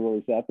really else to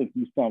really say. I think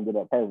you summed it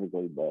up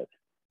perfectly, but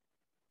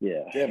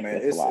yeah,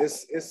 man,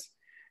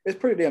 it's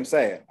pretty damn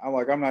sad. I'm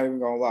not even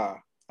gonna lie.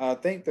 I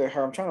think that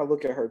I'm trying to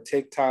look at her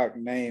TikTok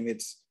name.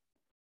 It's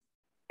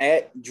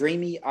at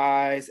Dreamy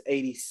Eyes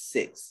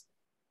 86.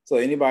 So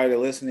anybody that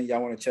listening,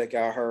 y'all want to check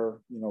out her,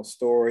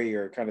 story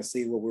or kind of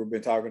see what we've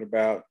been talking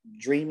about.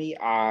 Dreamy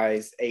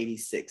Eyes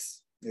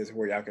 86 is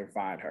where y'all can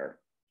find her.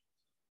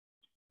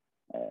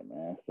 All right,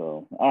 man.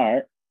 So all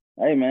right,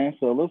 hey man.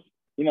 So let's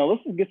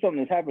just get something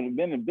that's happened. It's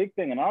been a big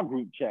thing in our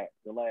group chat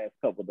the last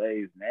couple of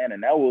days, man,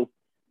 and that was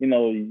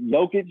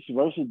Jokic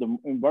versus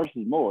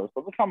Morris.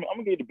 So I'm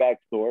gonna give you the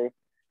backstory.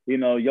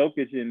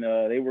 Jokic and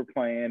they were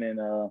playing,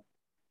 and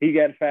he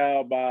got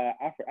fouled by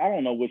I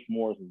don't know which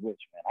Morris is which,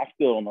 man. I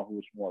still don't know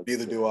which Morris.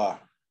 Neither do I.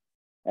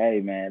 Hey,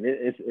 man,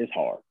 it's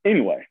hard.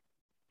 Anyway,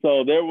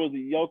 so there was a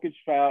Jokic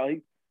foul.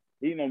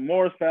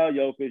 Morris fouled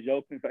Jokic.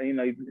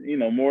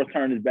 Jokic, Morris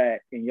turned his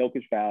back and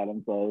Jokic fouled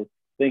him. So I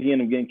think he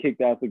ended up getting kicked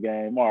out the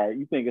game. All right,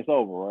 you think it's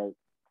over, right?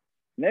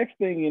 Next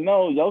thing you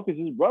know,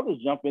 Jokic's brothers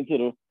jump into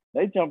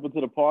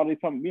the party,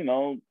 talking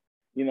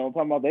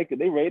about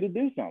they ready to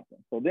do something.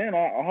 So then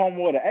our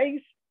homeboy, the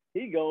Ace,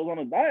 he goes on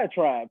a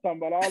diatribe talking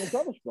about all this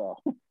other stuff.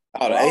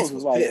 Oh, the Ace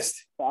was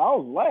pissed. I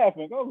was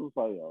laughing. I was just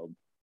like, yo,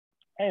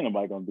 ain't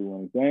nobody gonna do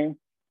anything.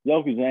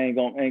 Jokic ain't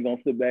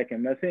gonna sit back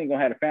and mess. He ain't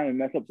gonna have the family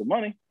mess up the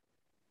money.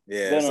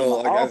 Yeah.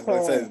 So like I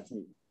said,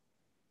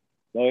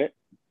 go ahead.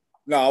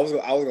 No, I was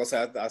gonna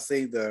say I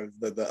see the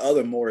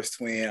other Morris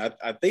twin.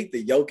 I think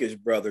the Jokic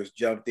brothers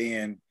jumped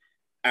in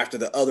after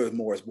the other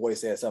Morris boy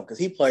said something because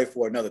he played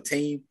for another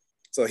team.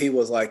 So he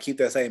was like, keep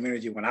that same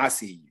energy when I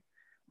see you.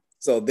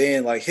 So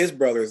then like his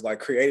brothers like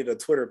created a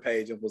Twitter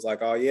page and was like,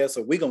 oh yeah,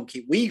 so we gonna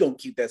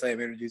keep that same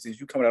energy since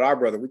you coming at our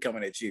brother, we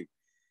coming at you.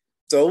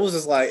 So it was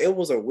just like it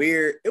was a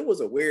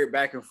weird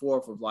back and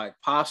forth of like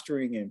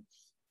posturing and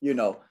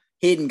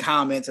hidden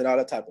comments and all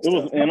that type of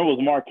stuff. And it was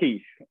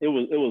Marquise. It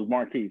was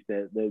Marquise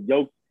that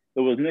it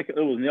was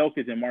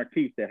Jokic and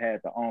Marquise that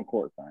had the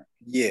on-court thing.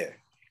 Yeah.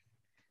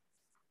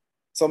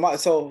 So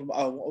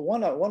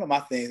one of my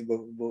things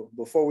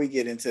before we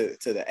get into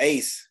the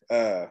Ace,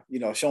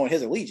 showing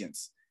his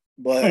allegiance,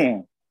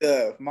 but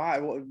my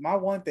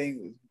one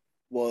thing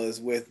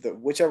was with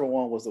whichever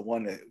one was the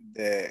one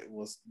that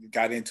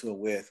got into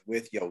it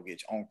with Jokic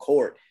on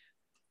court.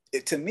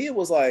 To me, it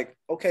was like,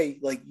 okay,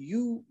 like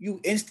you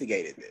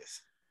instigated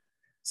this.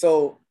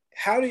 So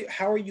how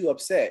are you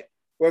upset?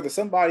 Whether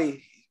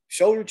somebody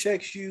shoulder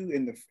checks you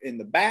in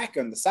the back,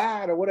 on the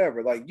side, or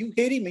whatever, like you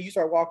hit him and you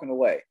start walking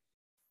away.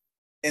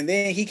 And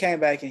then he came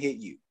back and hit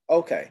you.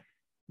 Okay.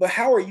 But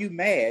how are you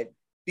mad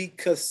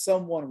because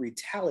someone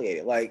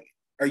retaliated? Like,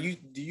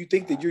 Do you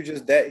think that you're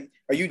just that?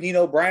 Are you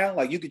Nino Brown?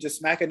 Like you could just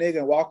smack a nigga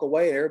and walk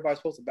away, and everybody's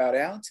supposed to bow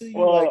down to you?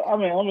 Well, Like, I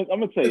mean, I'm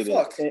gonna tell you this: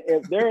 fuck?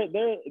 if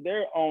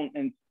they're on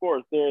in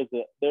sports, there's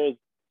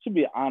should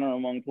be an honor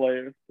among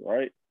players,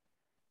 right?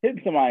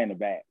 Hitting somebody in the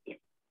back,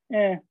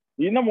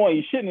 number one,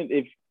 you shouldn't.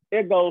 If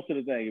it goes to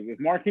the thing, if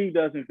Marquise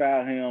doesn't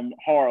foul him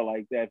hard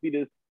like that, if he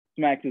just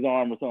smacks his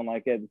arm or something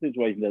like that, the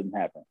situation doesn't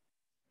happen.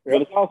 Yep.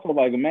 But it's also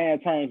like a man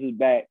turns his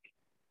back,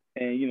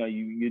 and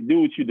you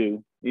do what you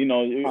do. You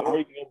can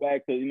go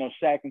back to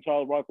Shaq and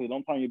Charles Barkley.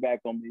 Don't turn your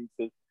back on me,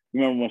 because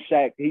remember when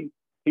Shaq he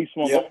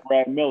swung up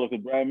Brad Miller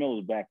because Brad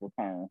Miller's back was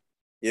turned.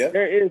 Yeah,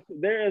 there is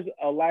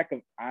a lack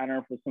of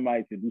honor for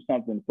somebody to do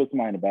something to put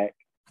somebody in the back.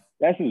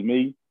 That's just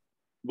me.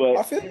 But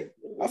I feel you.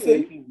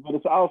 But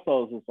it's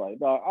also just like,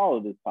 dog, all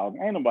of this talking,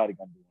 ain't nobody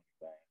gonna do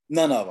anything.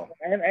 None of them.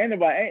 Ain't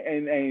nobody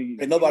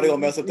ain't nobody gonna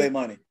mess up their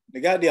money. The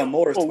goddamn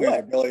Morris twins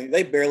are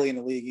barely in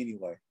the league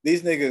anyway.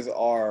 These niggas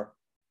are,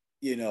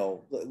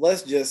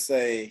 let's just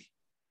say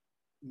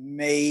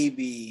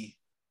maybe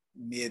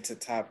mid to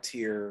top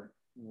tier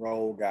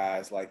role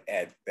guys, like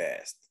at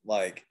best.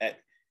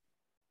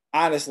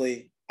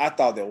 Honestly, I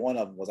thought that one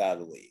of them was out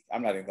of the league.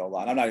 I'm not even gonna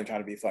lie. I'm not even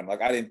trying to be funny.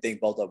 Like, I didn't think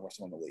both of them were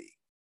still in the league.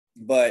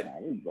 But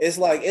it's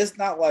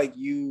not like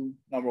you,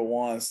 number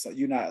one, so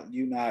you're not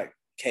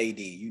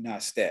KD, you're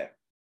not Steph.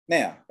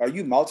 Now, are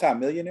you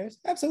multimillionaires?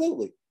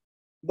 Absolutely.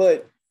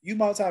 But you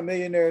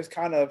multimillionaires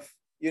kind of,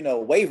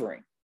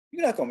 wavering.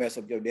 You're not gonna mess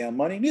up your damn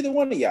money. Neither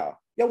one of y'all.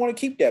 Y'all want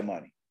to keep that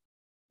money.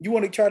 You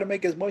want to try to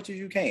make as much as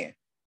you can.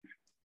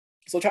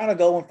 So trying to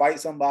go and fight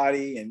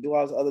somebody and do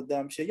all this other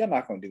dumb shit, y'all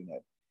not gonna do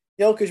nothing.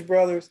 Jokic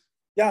brothers,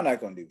 y'all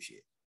not gonna do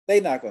shit. They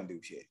not gonna do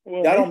shit.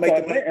 Well, y'all don't make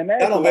the money.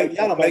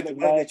 Y'all don't make the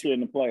money in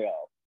the playoffs.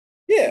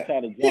 Yeah, they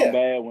try to jump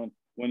bad when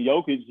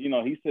Jokic,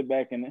 he sit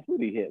back and who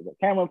did he hit?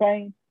 Cameron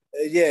Payne.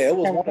 Yeah, it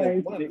was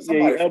somebody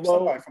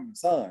from the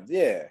Suns.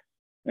 Yeah,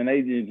 and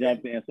they just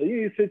jumped in. So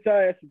you need to sit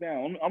your ass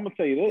down. I'm gonna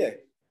tell you this. Yeah.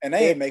 And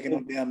they ain't making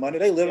no damn money.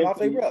 They living off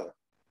their brother.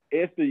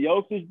 If the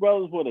Jokic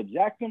brothers were the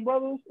Jackson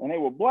brothers and they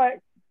were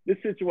black, this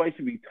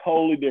situation would be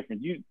totally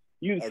different. You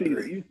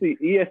see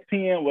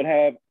ESPN would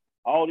have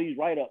all these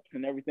write-ups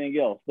and everything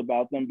else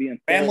about them being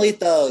family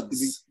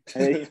thugs.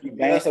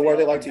 That's the word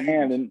they like to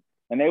use.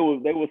 And they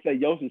would say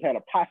Jokic had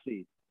a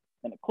posse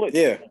and a clique,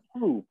 a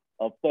crew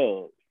of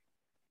thugs.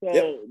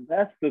 So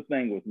that's the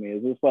thing with me,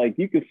 is it's like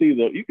you can see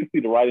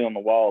the writing on the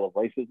wall of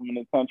racism in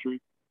this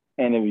country.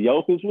 And if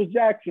Jokic was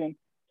Jackson,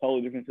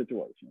 totally different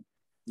situation.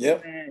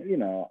 Yep.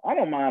 And, I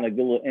don't mind a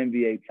good little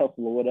NBA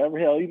tussle or whatever.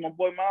 Hell, even my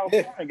boy Miles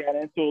Turner got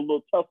into a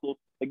little tussle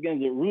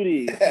against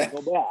Rudy.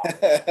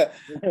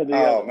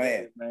 Oh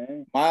man.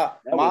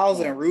 Miles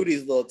and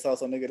Rudy's little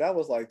tussle, nigga. That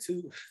was like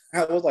two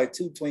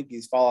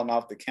Twinkies falling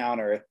off the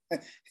counter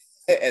at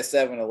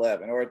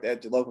 7-Eleven or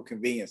at your local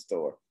convenience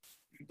store.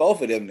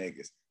 Both of them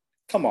niggas.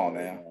 Come on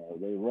now.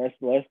 They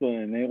wrestling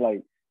and they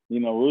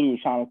Rudy was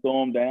trying to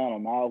throw him down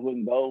and Miles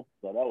wouldn't go.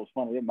 So that was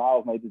funny.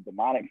 Miles made this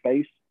demonic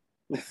face.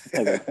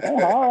 All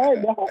right,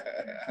 dog.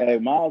 Hey,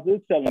 Miles is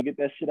telling him to get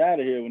that shit out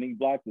of here when he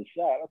blocked the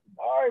shot. I said,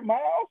 all right,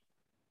 Miles.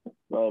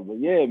 So, but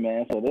yeah,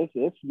 man. So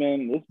it's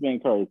been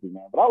crazy,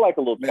 man. But I like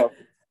a little tough.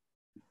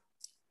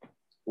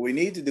 We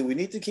need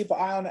to keep an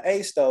eye on the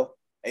Ace though.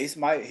 Ace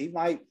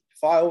might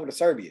fly over to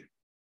Serbia.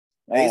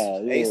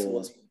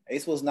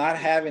 Ace was not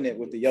having it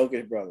with the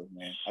Jokic brothers,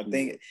 man. I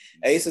think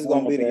Ace is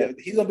gonna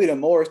be the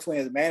Morris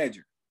twins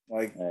manager.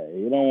 Like, hey,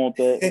 you don't want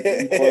that.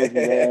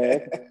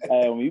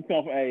 Hey, when you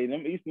come from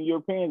them Eastern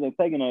Europeans ain't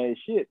taking on that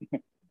shit.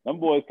 Them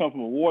boys come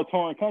from a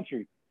war-torn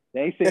country.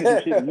 They ain't seen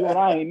some shit you and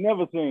I ain't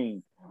never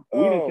seen.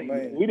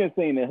 We didn't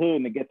see the hood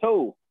and the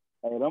ghetto.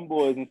 Hey, them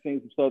boys done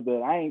seen some stuff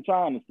that I ain't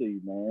trying to see,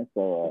 man.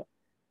 So,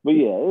 but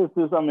yeah, it was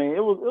just,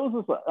 it was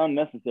just an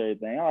unnecessary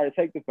thing. All right,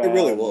 take the foul. It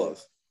really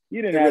was.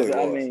 You didn't have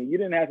to. You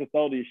didn't have to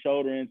throw your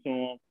shoulder into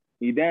him.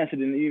 You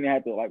didn't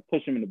have to like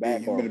push him in the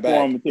back or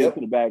throw him to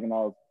the back and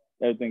all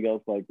everything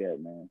else like that,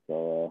 man.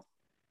 So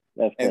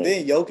that's crazy. And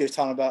then Jokic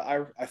talking about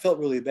I felt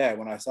really bad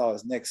when I saw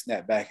his neck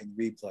snap back in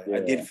the replay. Yeah.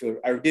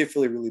 I did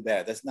feel really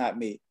bad. That's not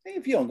me. Hey,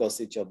 if you don't go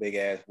sit your big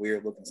ass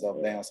weird looking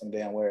self down some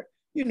damn where,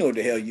 you know what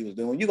the hell you was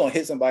doing. You're gonna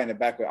hit somebody in the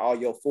back with all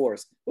your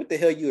force. What the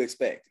hell you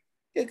expect?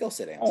 Yeah, go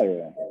sit down. Oh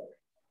yeah.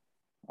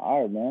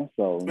 All right, man.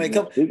 So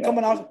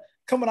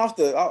coming off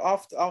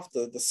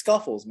the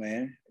scuffles,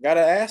 man. I gotta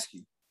ask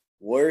you,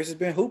 Warriors has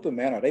been hooping,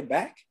 man. Are they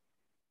back?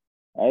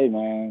 Hey,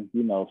 man,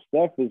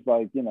 Steph is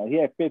like, he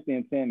had 50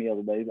 and 10 the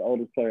other day. He's the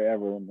oldest player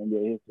ever in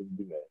NBA history to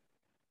do that.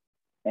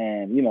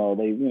 And,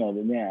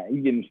 man,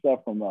 you getting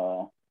stuff from,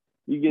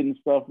 you getting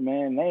stuff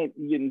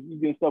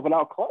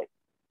without Clay.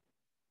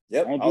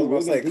 Yep, and I was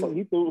gonna say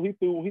he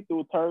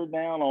threw a third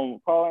down on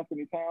Karl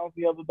Anthony Towns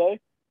the other day.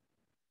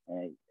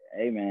 And,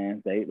 hey,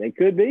 man, they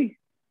could be.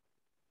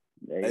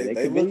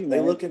 They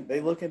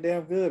looking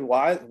damn good.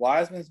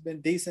 Wiseman's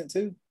been decent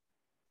too.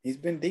 He's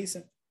been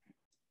decent.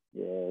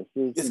 Yeah,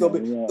 it's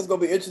gonna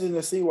be interesting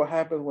to see what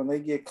happens when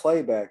they get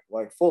Clay back,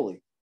 like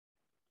fully.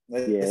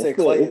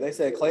 They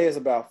said Clay is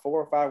about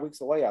 4 or 5 weeks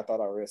away. I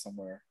thought I read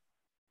somewhere.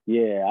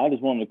 Yeah, I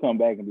just want him to come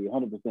back and be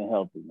 100%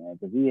 healthy, man,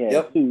 because he had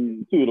Yep.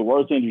 two of the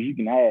worst injuries you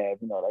can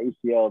have. You know, the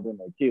ACL and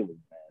the Achilles,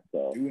 man.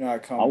 So I Do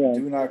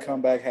won't. not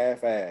come back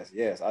half-ass.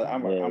 Yes,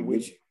 I'm Yeah,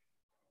 with you.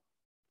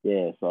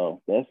 yeah.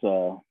 So that's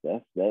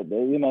that.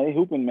 You know, they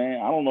hooping,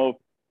 man. I don't know if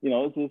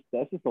it's just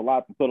that's just a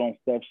lot to put on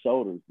Steph's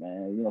shoulders,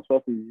 man. You know,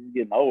 especially as he's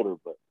getting older.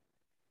 But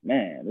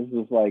man, this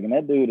is like, and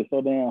that dude is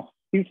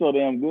he's so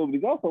damn good, but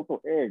he's also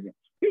so arrogant.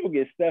 People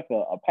get Steph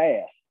a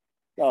pass.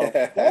 So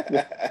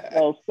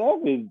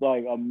Steph is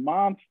like a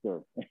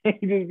monster.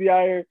 He just be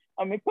out here.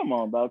 I mean, come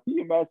on, dog. Can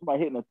you imagine somebody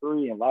hitting a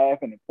three and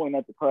laughing and pointing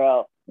at the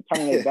crowd and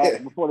turning their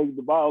back before the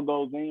ball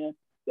goes in?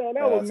 So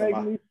that would make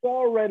me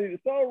so ready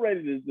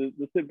to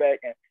sit back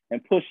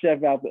and push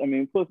Steph out.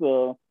 Push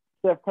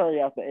Steph Curry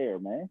out the air,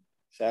 man.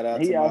 Shout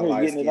out to my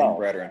light-skinned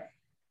brethren.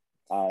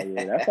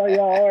 Yeah, that's how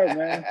y'all are,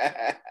 man.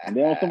 And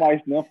then when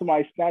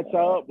somebody snatch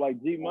y'all up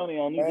like G Money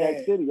on New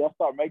Jack City, y'all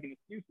start making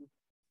excuses.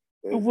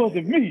 It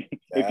wasn't me.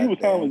 If you was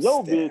handling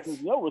your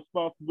business, your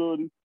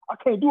responsibility, I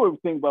can't do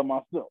everything by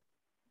myself.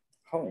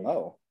 Oh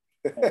no.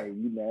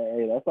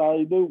 Hey, that's how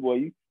you do,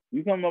 boy.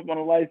 You come up on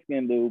a light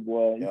skinned dude,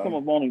 boy. You come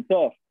up on him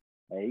tough.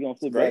 Hey, he gonna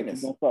sit back.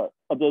 He's gonna start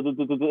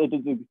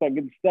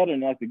getting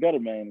stuttering like the gutter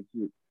man and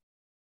shit.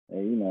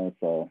 Hey,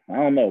 so I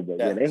don't know, but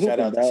yeah,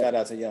 shout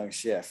out to Young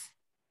Chef.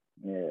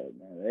 Yeah,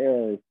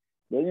 man.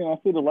 But I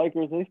see the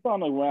Lakers. They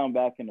starting to round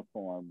back into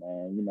form,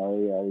 man.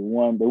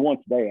 They won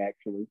today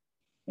actually,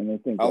 and I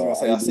think I was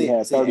gonna say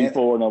I see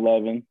 34 and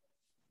 11.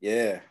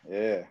 Yeah.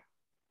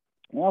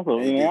 And also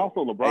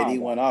LeBron. AD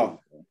went off.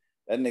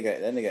 That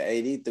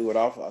nigga AD threw it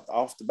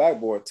off the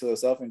backboard to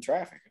himself in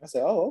traffic. I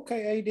said, "Oh,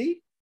 okay,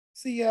 AD,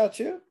 see you out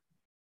here."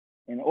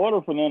 In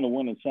order for them to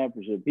win the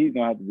championship, he's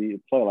gonna have to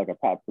play like a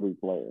top 3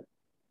 player,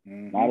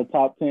 not a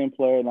top 10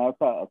 player, not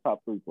a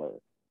top 3 player.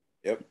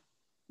 Yep.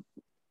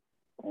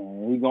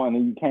 And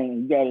you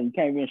can't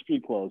be in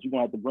street clothes. You're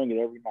gonna have to bring it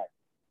every night.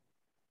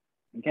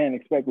 You can't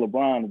expect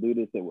LeBron to do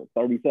this at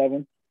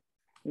 37?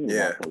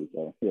 Yeah.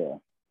 37. Yeah.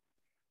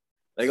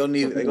 They're gonna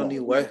need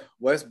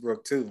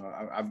Westbrook too.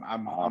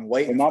 I'm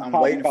waiting. My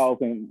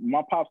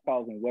pops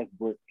calls him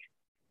Westbrook.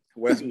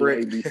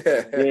 Westbrook.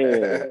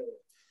 Yeah.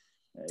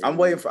 I'm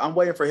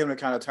waiting for him to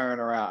kind of turn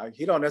around.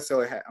 He don't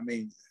necessarily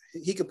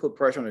he could put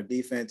pressure on the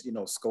defense,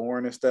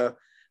 scoring and stuff.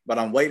 But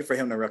I'm waiting for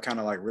him to kind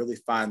of like really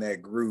find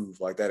that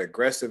groove, like that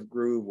aggressive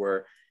groove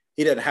where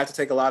he doesn't have to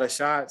take a lot of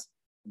shots,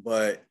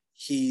 but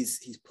he's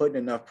putting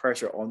enough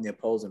pressure on the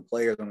opposing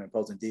players, on the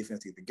opposing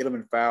defense, to get them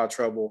in foul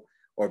trouble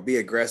or be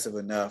aggressive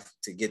enough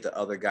to get the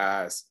other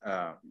guys,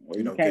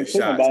 you can't put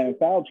nobody in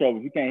foul trouble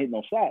if you can't hit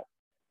no shots.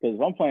 Because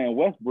if I'm playing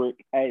Westbrook,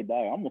 hey,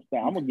 dog, I'm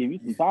gonna give you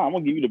some time. I'm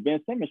gonna give you the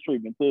Ben Simmons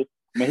treatment too.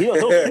 He'll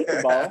shoot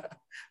the ball,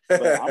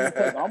 but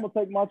I'm gonna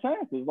take my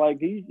chances. Like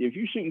if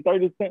you shooting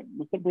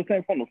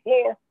 30% from the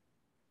floor,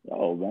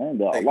 oh man,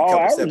 the law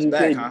average is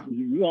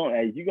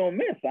you gonna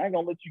miss. I ain't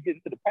gonna let you get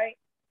into the paint.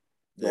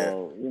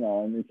 So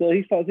and until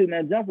he starts hitting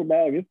that jumper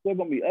ball, it's still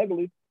gonna be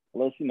ugly.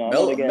 Unless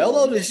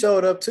Melo just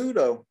showed up too,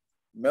 though.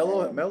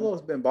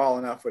 Melo's been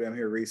balling out for them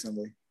here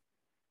recently.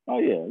 Oh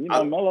yeah,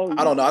 Melo.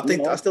 I don't know.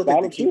 I still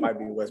think the key might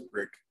be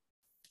Westbrook.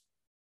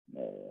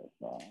 Yeah,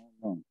 so, I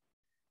don't know.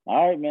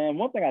 All right, man.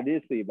 One thing I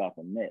did see about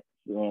the Nets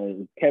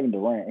is Kevin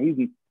Durant. I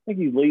think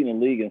he's leading the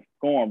league in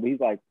scoring, but he's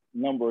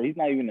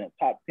not even in the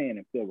top 10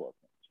 in field goal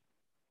attempts.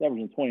 He's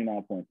averaging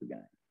 29 points a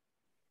game.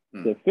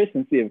 The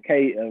efficiency of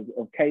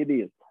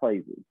KD is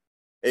crazy.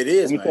 It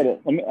is, man.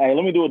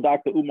 Let me do a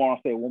Dr. Umar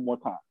and say it one more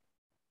time.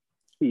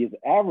 He is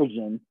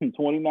averaging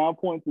 29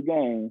 points a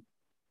game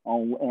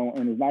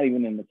and is not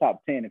even in the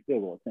top 10 in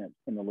field goal attempts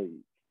in the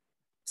league.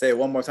 Say it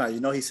one more time.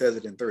 He says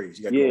it in threes.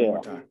 You got to do it one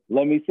more time.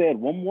 Let me say it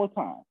one more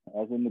time,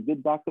 as in the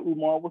good Dr.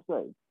 Umar would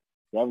say.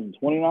 He's averaging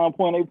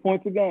 29.8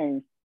 points a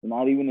game, and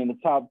not even in the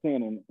top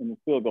 10 in the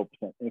field goal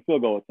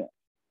attempts.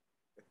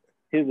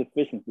 His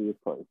efficiency is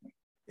crazy.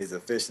 His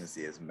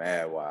efficiency is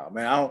mad wild,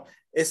 man.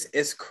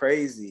 It's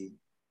crazy,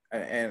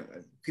 and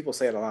people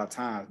say it a lot of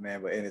times,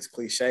 man. And it's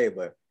cliche,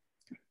 but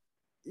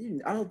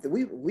I don't.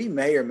 We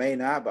may or may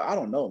not, but I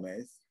don't know,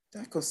 man.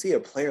 I can see a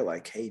player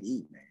like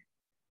KD, man.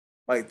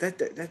 Like that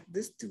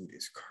this dude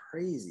is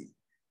crazy.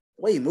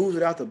 The way he moves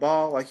without the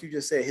ball, like you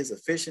just said, his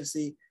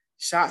efficiency,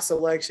 shot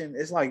selection,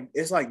 it's like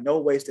no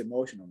wasted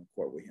motion on the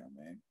court with him,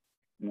 man.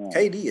 No.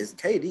 KD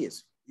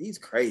is he's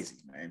crazy,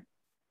 man.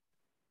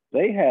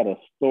 They had a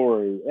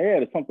story. They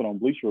had something on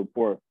Bleacher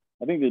Report.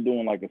 I think they're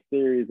doing like a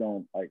series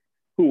on like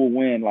who will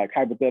win like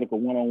hypothetical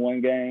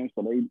one-on-one games.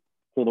 So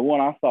the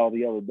one I saw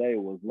the other day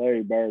was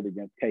Larry Bird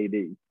against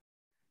KD.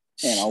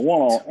 And a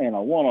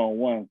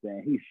one-on-one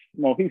thing, he's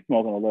smoking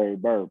a Larry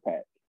Bird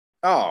pack.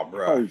 Oh,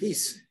 bro,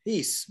 he's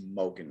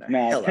smoking the hell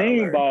out of Larry.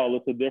 Now, team ball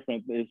is a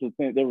different thing.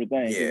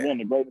 Yeah. One of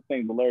the greatest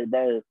things with Larry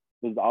Bird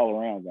is the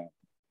all-around game.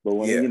 But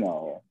when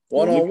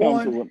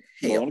one-on-one, when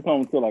it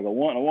comes to like a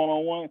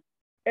one-on-one,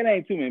 it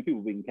ain't too many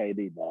people beating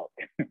KD, dog.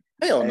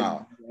 Hell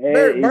no.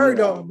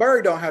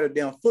 Bird don't have the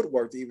damn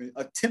footwork to even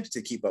attempt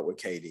to keep up with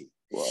KD.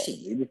 Well,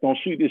 he's just gonna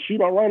shoot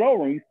right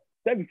over him. He's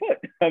 7 foot.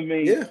 I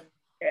mean,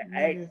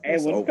 and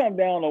when it come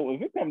down to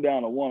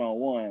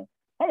one-on-one,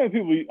 How many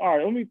people? All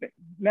right, let me think.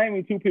 Name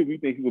me 2 people you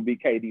think you could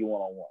beat KD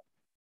one-on-one.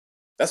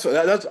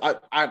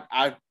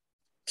 I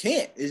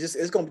can't.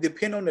 It's gonna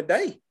depend on the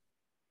day.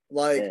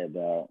 Like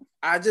yeah,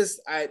 I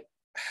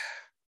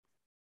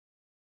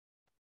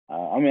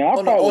mean,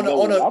 I'll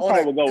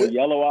probably go with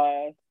Yellow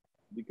Eyes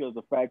because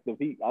the fact that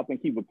I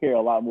think he would care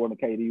a lot more than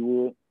KD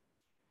would.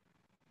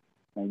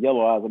 And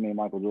Yellow Eyes, I mean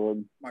Michael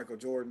Jordan. Michael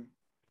Jordan.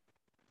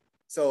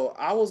 So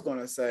I was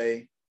gonna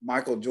say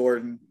Michael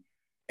Jordan,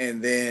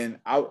 and then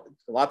a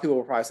lot of people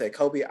would probably say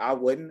Kobe. I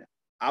wouldn't.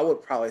 I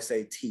would probably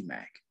say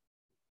T-Mac.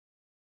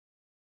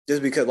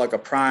 Just because like a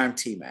prime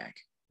T-Mac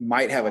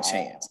might have a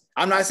chance.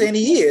 I'm not saying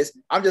he is.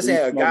 I'm just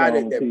saying a guy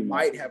that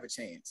might have a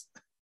chance.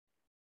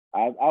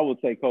 I would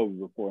say Kobe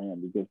before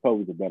him because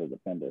Kobe's a better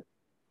defender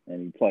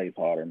and he plays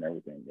harder and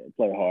everything.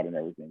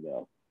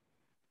 Else.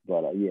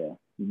 But yeah.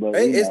 But,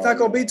 it's not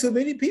going to be too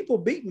many people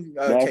beating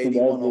KD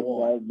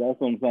one-on-one. That's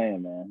what I'm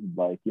saying, man.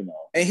 Like,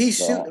 And he's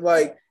shooting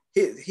like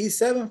he's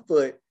 7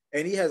 foot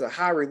and he has a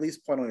high release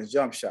point on his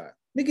jump shot.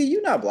 Nigga,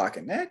 you not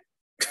blocking that.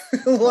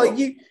 Like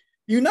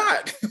you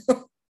not.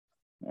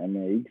 I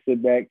mean, he can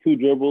sit back 2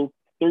 dribbles,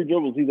 3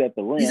 dribbles. He's at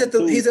the rim. He's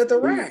at the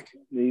rack.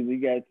 He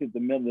got to hit the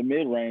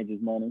mid range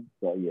is money.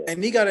 So yeah.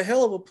 And he got a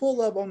hell of a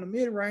pull up on the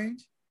mid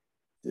range.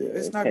 Yeah,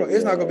 it's not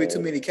gonna be too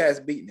many cats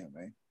beating him,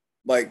 man.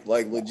 Like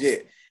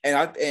legit.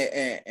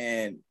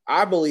 And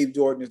I believe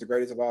Jordan is the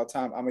greatest of all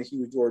time. I'm a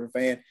huge Jordan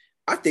fan.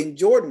 I think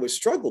Jordan would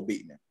struggle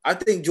beating him. I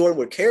think Jordan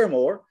would care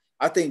more.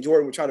 I think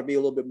Jordan would try to be a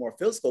little bit more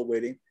physical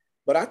with him.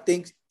 But I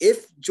think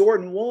if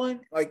Jordan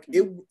won, like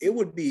it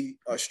would be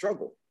a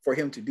struggle for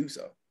him to do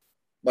so.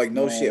 Like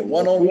no shit,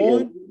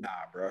 one-on-one, nah,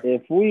 bro.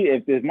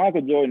 If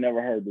Michael Jordan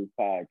never heard this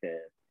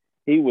podcast,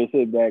 he would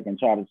sit back and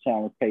try to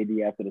challenge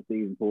KD after the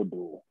season for a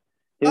duel.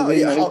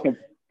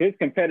 His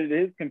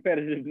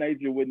competitive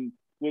nature wouldn't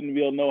be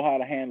able to know how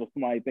to handle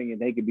somebody thinking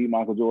they could beat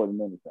Michael Jordan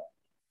anytime.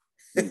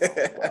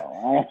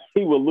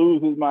 He would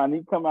lose his mind.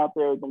 He'd come out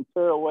there with them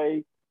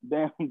tearaway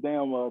damn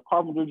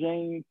carpenter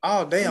jeans.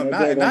 Oh damn!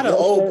 Not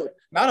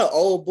an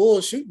old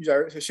bull shooting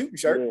shirt.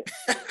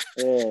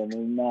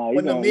 Nah.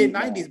 When the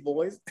mid-90s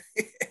boys.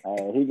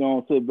 He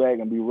gonna sit back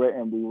and be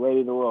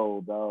ready to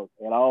roll, dog.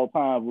 At all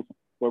times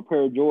with a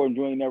pair of Jordans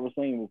you ain't never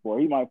seen before.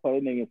 He might play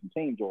a nigga in some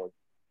Team Jordans.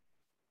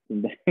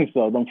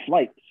 So them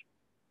flights,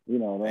 Hey,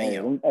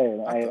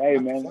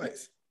 man.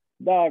 Flights.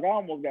 Dog, I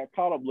almost got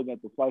caught up looking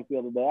at the flights the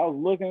other day. I was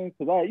looking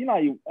because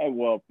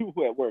people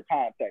who wear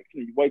contacts.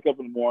 You wake up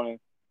in the morning.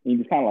 And you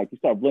just kind of you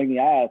start blinking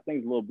your eyes.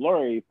 Things a little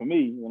blurry for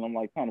me when I'm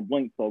trying to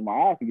blink so my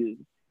eyes can get.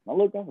 I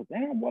look up,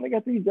 damn, boy, they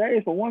got these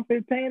J's for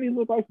 115. These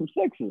look like some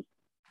 6s.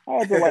 I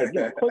had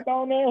to click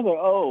on there. I was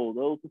oh,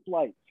 those are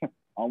flights.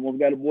 Almost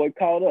got a boy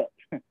caught up.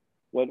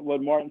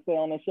 What Martin said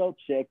on the show?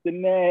 Check the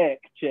neck.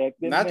 Check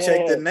the neck.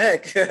 Check the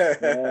neck.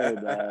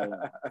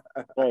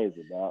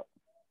 Crazy, dog.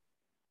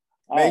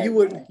 Man, right,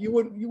 you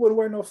wouldn't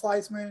wear no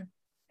flights, man.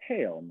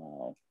 Hell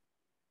no.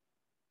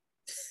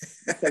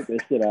 Take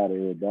that shit out of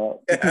here, dog.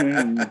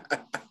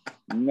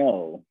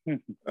 No.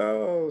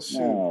 Oh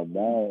shit. I was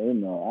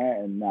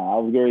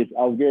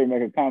going to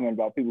make a comment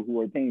about people who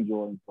wear Team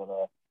Jordans, but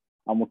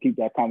I'm gonna keep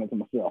that comment to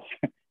myself.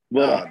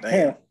 But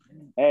damn.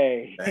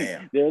 Hey,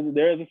 damn.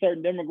 There's a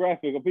certain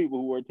demographic of people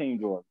who wear Team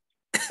Jordans.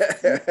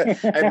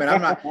 Hey man,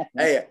 I'm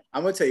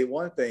gonna tell you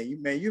one thing.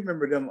 You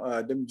remember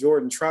them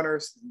Jordan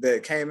Trunners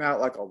that came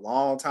out a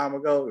long time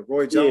ago that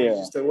Roy Jones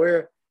used to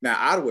wear? Now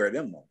I'd wear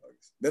them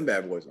motherfuckers. Them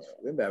bad boys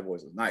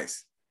was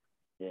nice.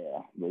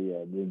 Yeah, but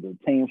the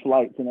team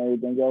flights and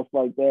everything else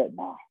like that,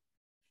 nah.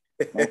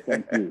 No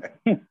thank you.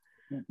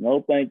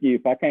 No thank you.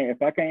 If I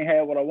can't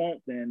have what I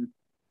want, then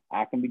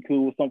I can be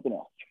cool with something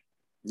else.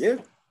 Yeah.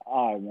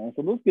 All right, man.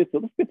 So let's get to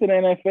the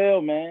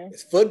NFL, man.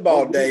 It's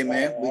football day,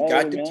 man. We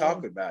got to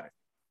talk about it.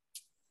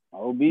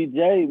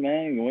 OBJ,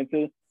 man, went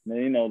to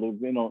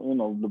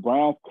the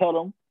Browns cut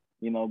him.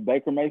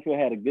 Baker Mayfield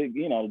had a good,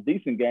 a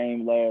decent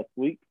game last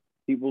week.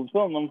 People was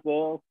feeling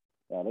themselves.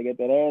 They got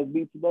that ass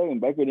beat today, and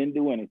Baker didn't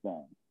do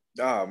anything.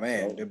 Oh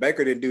man,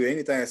 Baker didn't do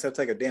anything except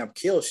take a damn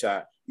kill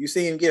shot. You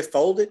see him get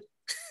folded?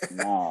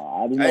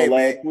 Nah, I didn't know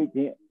last week.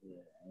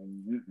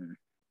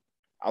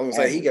 I was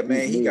gonna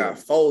say he got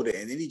folded,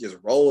 and then he just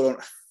rolled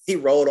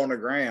on the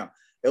ground.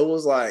 It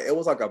was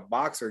like a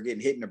boxer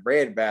getting hit in the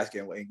bread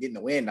basket and getting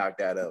the wind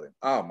knocked out of him.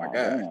 Oh my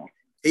god, damn.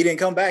 He didn't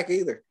come back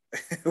either.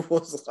 It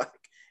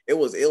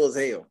was ill as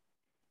hell.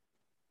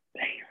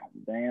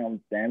 Damn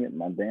it!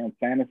 My damn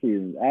fantasy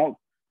is out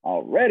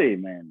already,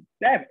 man.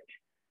 Damn it.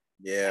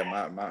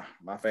 Yeah,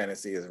 my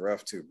fantasy is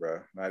rough too,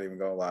 bro. Not even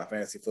gonna lie,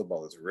 fantasy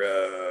football is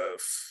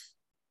rough.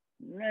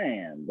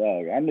 Man,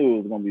 dog, I knew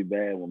it was gonna be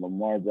bad when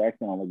Lamar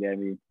Jackson only gave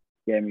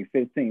me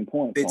 15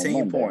 points.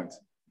 15 points.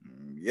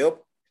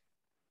 Yep.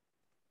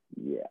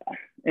 Yeah.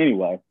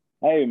 Anyway,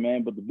 hey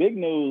man, but the big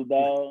news,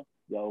 dog.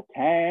 Yo,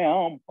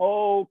 Cam.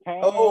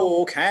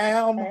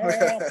 Cam.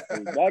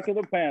 Back to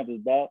the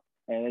Panthers, dog.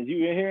 And as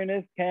you were hearing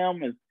this,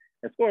 Cam has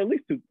scored at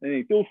least 2.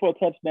 He threw for a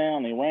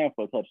touchdown. He ran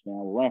for a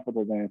touchdown.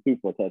 Threw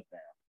for a touchdown.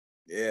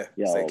 Yeah.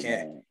 Yo,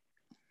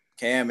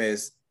 Cam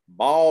is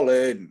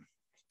balling.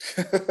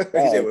 He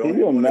said, "We Can don't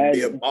you want to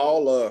be a imagine?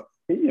 baller,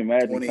 Can you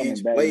imagine 20-inch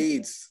coming back?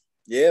 blades."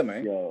 Yeah,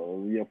 man.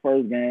 Yo, your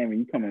first game and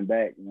you coming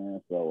back,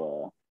 man.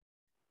 So,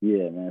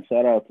 yeah, man.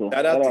 Shout out to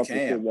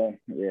Cam.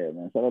 Yeah,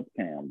 man. Shout out to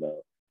Cam,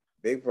 though.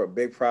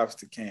 Big props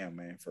to Cam,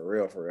 man. For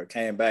real.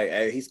 Came back.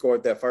 Hey, he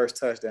scored that first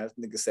touchdown.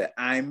 This nigga said,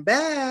 "I'm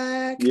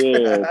back."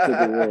 Yeah, took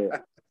it away.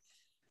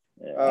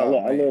 Yeah, Oh,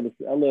 I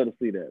love to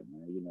see that,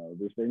 man. You know,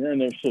 they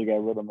never should have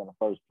got rid of him in the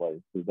first place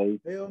because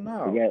hell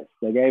no.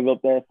 they gave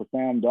up that for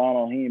Sam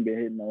Darnold. He ain't been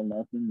hitting on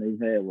nothing. They've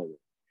had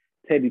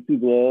Teddy Two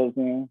Gloves,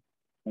 man.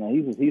 You know,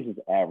 he's just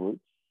average.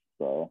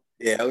 So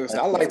yeah,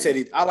 I like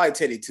Teddy. I like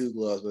Teddy Two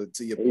Gloves, but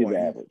to your point,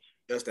 average.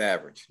 Just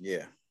average.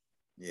 Yeah.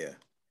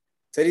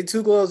 Teddy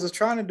Two Gloves is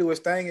trying to do his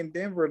thing in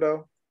Denver,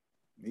 though.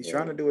 He's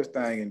trying to do his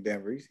thing in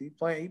Denver. He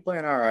playing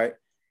all right.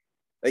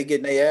 They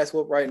getting their ass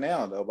whooped right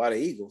now, though, by the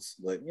Eagles.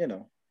 But you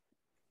know.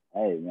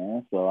 Hey,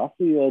 man. So I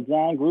see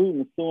John Gruden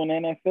is suing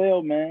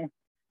NFL, man.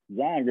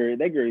 John Gruden,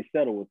 they already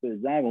settled with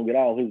this. John gonna get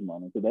all his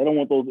money because they don't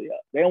want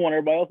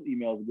everybody else's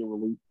emails to get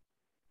released.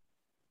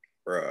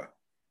 Bruh,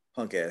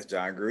 punk ass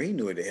John Gruden, he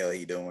knew what the hell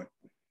he doing.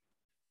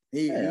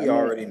 He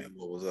already knew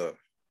what was up.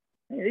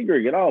 He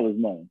gonna get all his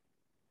money.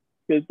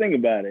 Because think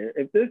about it.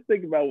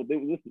 Think about what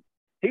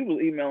he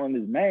was emailing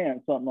his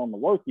man something on the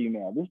work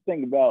email. Just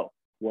think about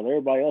what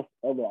everybody else,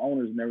 other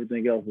owners and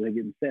everything else, they're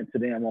getting sent to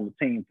them on the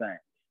team thing.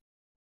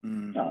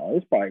 Mm-hmm. No,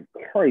 it's probably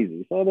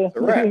crazy. So he's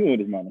gonna get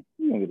his money.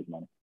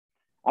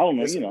 I don't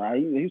know.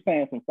 He's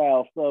saying some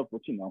foul stuff,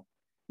 but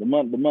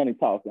the money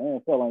talks. The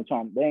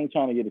NFL they ain't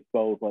trying to get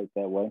exposed like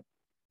that way.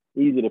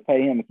 Easy to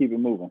pay him and keep it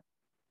moving.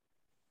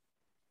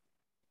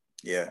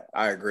 Yeah,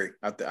 I agree.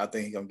 I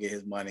think he's gonna get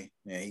his money,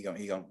 and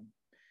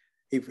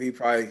he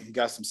probably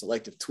got some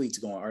selective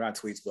tweets going, or not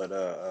tweets,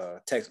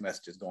 but text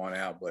messages going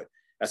out. But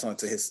that's only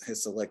to his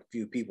select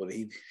few people that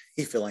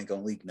he feel ain't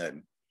gonna leak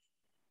nothing.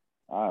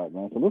 All right,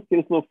 man. So let's get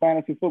this little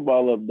fantasy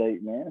football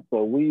update, man.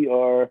 So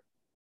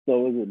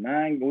is it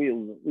 9?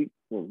 Week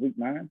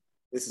 9?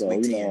 This is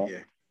week 10,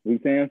 yeah.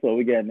 Week 10. So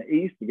we got in the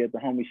East, we got the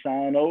homie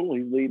Sean Odell.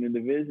 He's leading the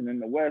division.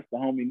 In the West, the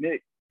homie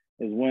Nick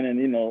is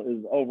winning,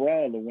 is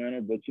overall the winner.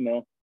 But,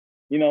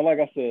 like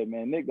I said,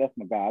 man, Nick, that's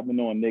my guy. I've been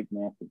knowing Nick,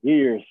 man, for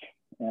years.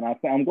 And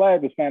I'm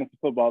glad this fantasy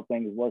football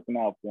thing is working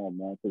out for him,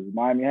 man, because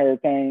Miami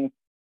Hurricanes.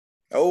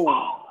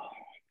 Florida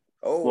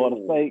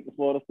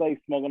State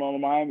smoking on the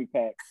Miami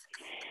pack.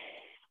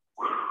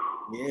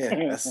 Yeah.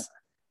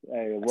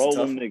 Hey, roll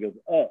them niggas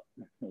up.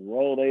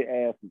 Roll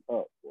their asses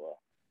up, boy.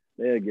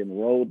 They're getting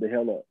rolled the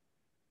hell up.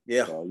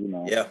 Yeah. So,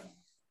 Yeah.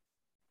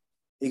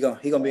 He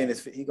gonna be in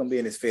his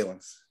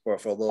feelings for a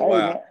little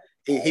while. Man.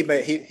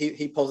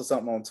 He posted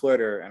something on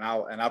Twitter and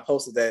I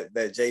posted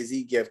that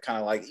Jay-Z gift kind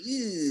of like,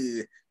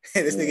 ew.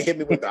 And this nigga hit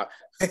me with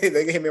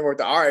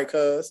the all right,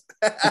 cuz.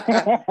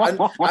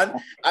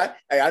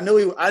 I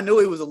knew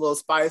he was a little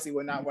spicy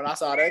when I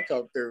saw that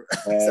come through.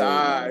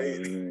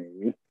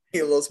 He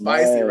a little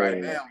spicy right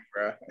now,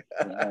 bro.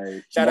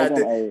 Shout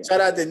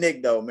out to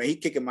Nick though, man. He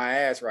kicking my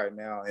ass right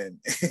now in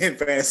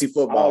fantasy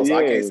football. So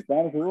fantasy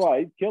football,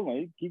 he's killing.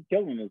 He keep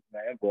killing this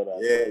man. But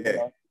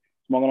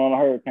smoking on the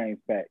Hurricanes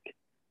pack.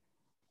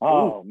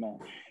 Oh man.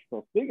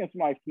 So speaking of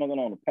somebody smoking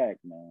on the pack,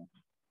 man.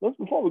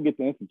 Before we get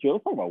to Insecure,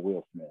 let's talk about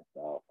Will Smith,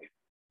 dog.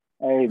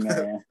 Hey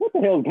man, what the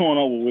hell's going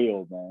on with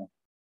Will, man?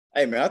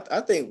 Hey man, I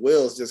think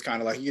Will's just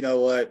kind of like, you know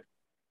what?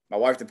 My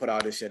wife didn't put all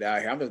this shit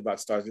out here. I'm just about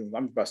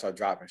to start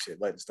dropping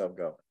shit, letting stuff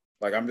go.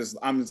 Like I'm just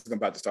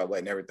about to start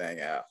letting everything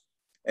out.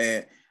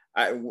 And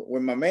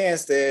when my man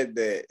said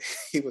that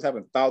he was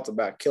having thoughts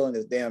about killing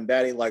his damn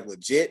daddy, like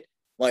legit,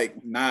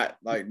 not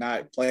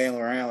playing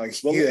around, like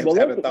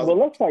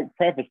let's like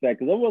preface that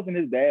because it wasn't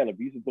his dad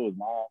abusive to his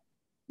mom.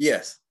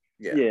 Yes.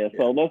 Yeah.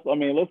 So let's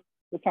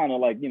kind of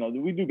like,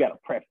 we do got to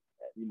preface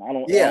that. I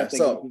don't think it's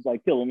just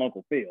like killing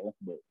Uncle Phil,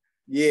 but.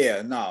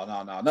 Yeah, no,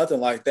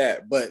 nothing like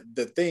that. But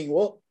the thing,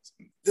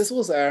 this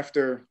was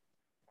after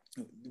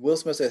Will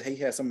Smith said he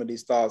had some of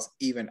these thoughts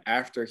even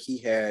after he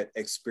had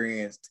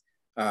experienced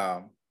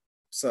some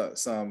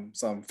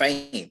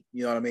fame.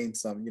 You know what I mean?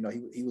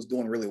 He was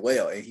doing really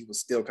well, and he was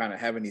still kind of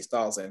having these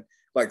thoughts and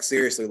like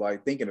seriously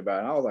like thinking about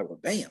it. And I was like, well,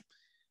 damn.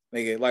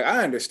 Like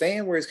I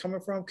understand where he's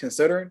coming from,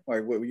 considering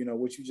like what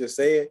you just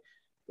said,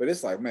 but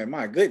it's like, man,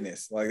 my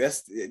goodness, like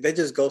that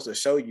just goes to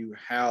show you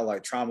how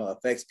like trauma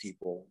affects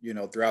people,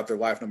 throughout their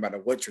life, no matter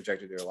what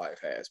trajectory their life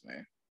has,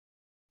 man.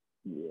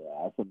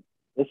 Yeah,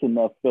 it's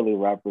enough Philly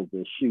rappers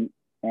to shoot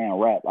and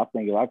rap. I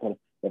think if I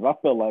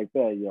felt like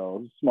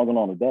that, smoking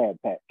on a dad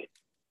pack,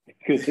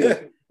 because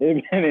they've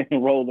been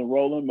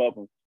roll him up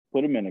and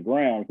put him in the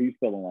ground if he's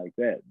feeling like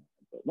that.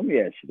 But let me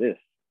ask you this: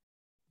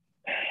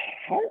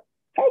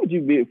 How would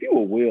you be if you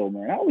were Will,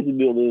 man? How would you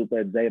deal with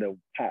that data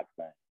pop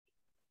thing?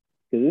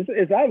 Because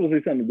it's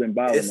obviously something that's been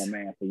bothering my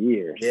man for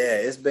years. Yeah,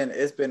 it's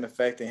been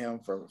affecting him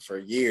for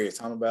years.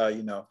 Talking about,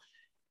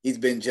 he's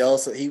been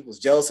jealous. He was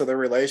jealous of their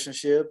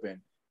relationship,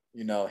 and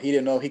he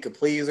didn't know he could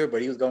please her,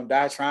 but he was gonna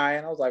die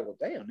trying. I was like, well,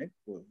 damn,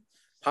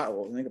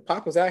 nigga,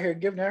 Pop was out here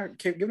giving her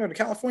the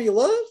California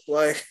love.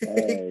 Like,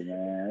 hey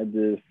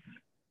man,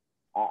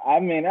 I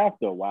mean,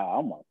 after a while,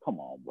 I'm like, come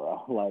on,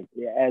 bro. Like,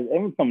 yeah, as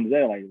every time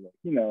today, like,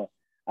 you know,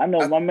 I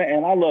know my man,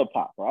 and I love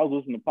Pac, bro. I was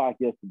listening to Pac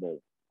yesterday,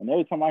 and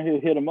every time I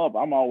hit him up,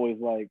 I'm always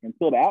like,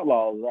 until the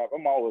Outlaws rap,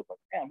 I'm always like,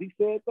 damn, he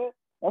said that?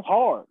 That's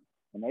hard.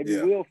 And maybe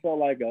Yeah, Will felt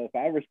like, if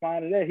I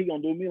respond to that, he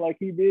gonna do me like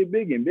he did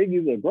Biggie. And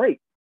Biggie's a great.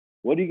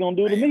 What he gonna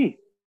do to man. me?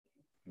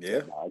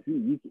 Yeah.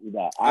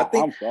 I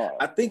think I'm sorry.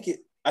 I think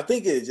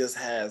it just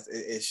has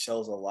it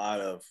shows a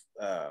lot of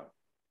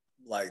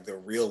like the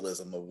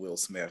realism of Will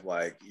Smith.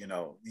 Like, you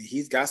know,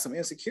 he's got some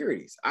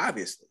insecurities,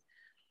 obviously,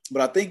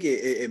 but I think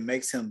it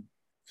makes him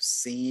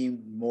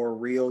seem more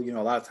real. You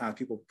know, a lot of times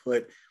people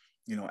put,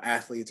 you know,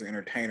 athletes or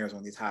entertainers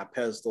on these high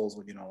pedestals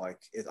where, you know, like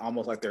it's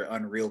almost like they're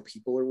unreal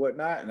people or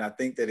whatnot. And I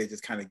think that it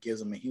just kind of gives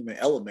them a human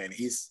element.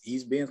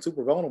 He's being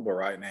super vulnerable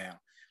right now.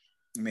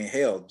 I mean,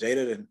 hell,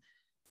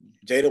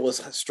 Jada was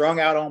strung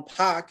out on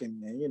Pac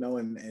and you know,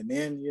 and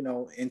then, you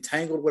know,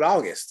 entangled with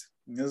August.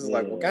 And this is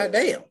like, well,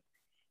 goddamn.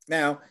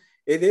 Now,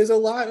 it is a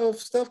lot of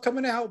stuff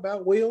coming out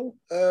about Will,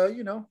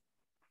 you know,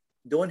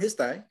 doing his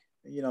thing,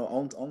 you know,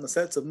 on the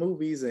sets of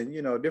movies and,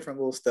 you know, different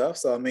little stuff.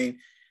 So, I mean,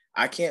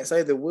 I can't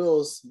say that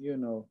Will's, you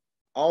know,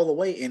 all the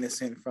way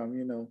innocent from,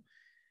 you know,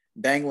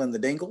 dangling the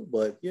dingle,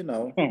 but, you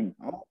know, I'm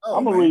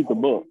going to read the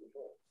book.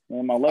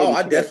 And my lady,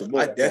 I definitely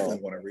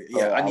want to read.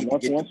 Yeah, I need to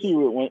get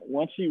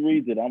once she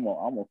reads it, I'm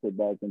gonna sit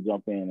back and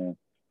jump in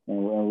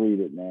and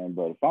read it, man.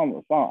 But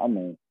I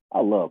mean,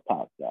 I love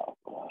Pac, y'all.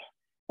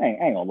 I ain't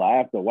gonna lie.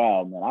 After a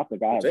while, man, I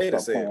think I had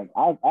to start playing.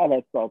 I had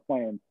to start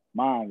playing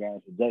mind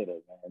games with Jada,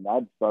 man. And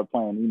I'd start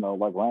playing, you know,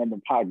 like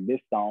random Pac diss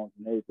songs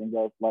and everything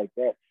else like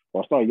that,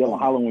 or start yelling,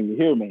 hollering when you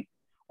hear me,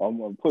 or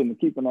I'm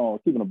keeping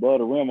above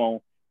the rim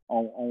on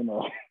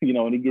you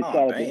know, and he gets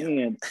shot at the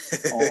end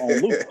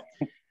on loop.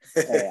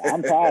 Hey,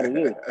 I'm tired of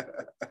this.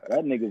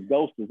 That nigga's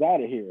ghost is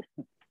out of here.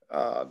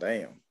 Oh,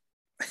 damn.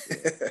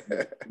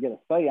 Get a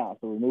seance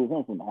to remove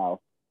him from the house.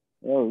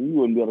 You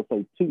wouldn't be able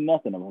to say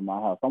nothing of my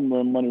house. I'm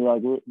running money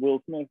like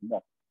Will Smith.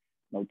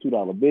 No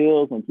 $2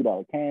 bills, no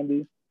 $2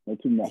 candy, no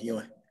nothing.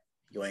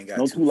 You ain't got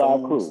no two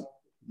live crew.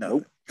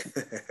 Nope.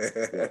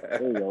 There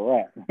you go,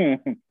 right.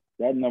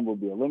 That number will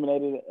be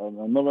eliminated on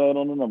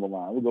the number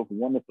line. We'll go from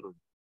 1 to 3.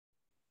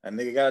 That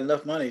nigga got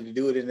enough money to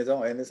do it in his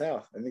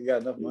house. That nigga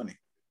got enough money.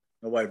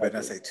 Nobody better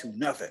not say 2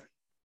 nothing.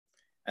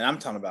 And I'm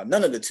talking about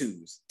none of the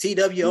 2s.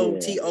 TWO,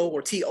 TO, or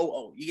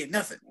TOO. You get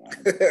nothing.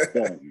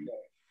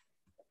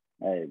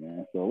 Hey,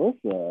 man. So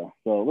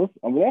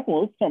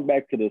let's come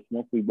back to this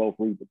once we both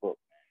read the book.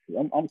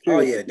 I'm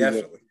curious. Oh yeah,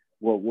 definitely.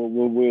 What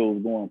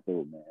Will's going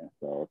through, man.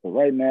 So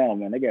right now,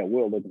 man, they got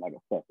Will looking like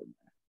a sucker, man.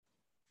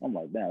 I'm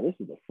like, damn, this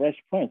is the Fresh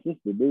Prince. This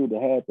is the dude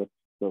that had the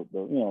you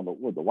know,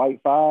 the white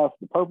 5,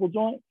 the purple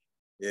joint.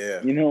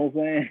 Yeah. You know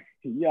what I'm saying?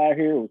 You out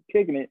here was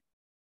kicking it,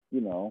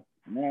 you know.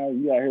 Now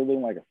you out here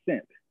looking like a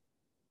simp.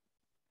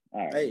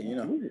 All right, hey, man. You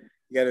know,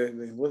 you gotta.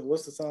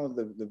 What's the song?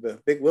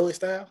 The Big Willie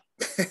style?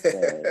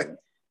 It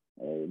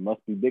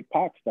must be Big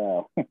Pac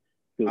style.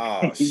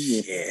 Oh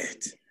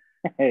shit!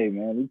 Hey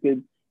man, he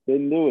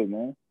couldn't do it,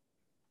 man.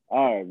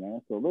 All right,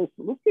 man. So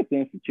let's get to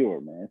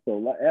Insecure, man. So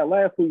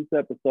last week's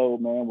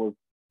episode, man, was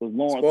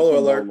Lawrence. Spoiler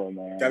alert,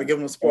 man. Gotta give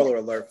them a spoiler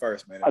alert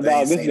first, man. It's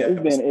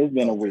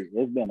been a week.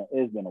 It's been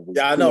a week.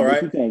 Yeah, I know,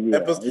 right?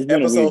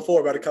 Episode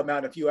 4 about to come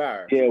out in a few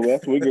hours. Yeah, well,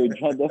 that's what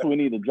we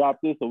need to drop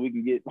this so we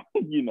can get,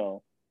 you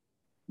know.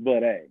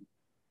 But hey,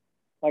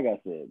 like I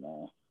said,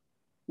 man,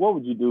 what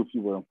would you do if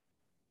you were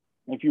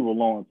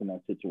Lawrence in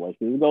that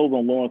situation? It goes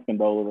on Lawrence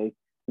Condola.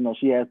 You know,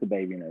 she has the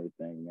baby and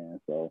everything,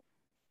 man. So,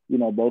 you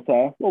know, both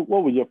times. What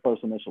was your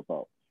first initial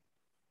thought?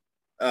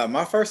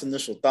 My first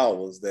initial thought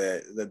was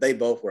that they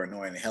both were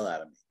annoying the hell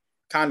out of me.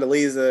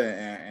 Condoleezza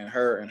and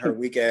her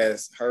weak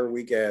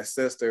ass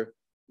sister,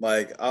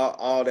 like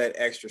all that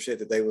extra shit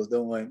that they was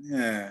doing.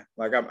 Yeah,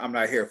 like I'm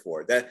not here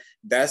for it.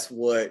 That's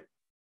what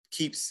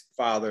keeps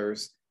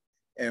fathers.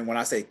 And when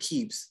I say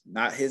keeps,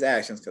 not his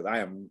actions, because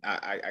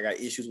I got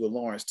issues with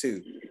Lawrence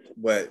too,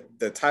 but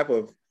the type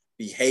of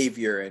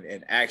behavior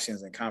and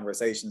actions and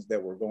conversations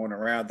that were going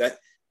around,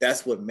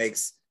 that's what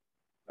makes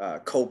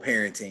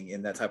co-parenting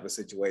in that type of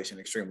situation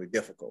extremely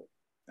difficult.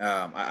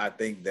 I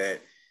think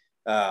that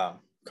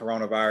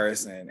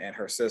coronavirus and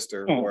her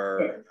sister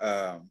were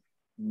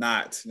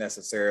not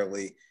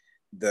necessarily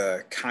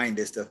the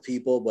kindest of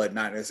people, but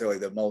not necessarily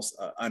the most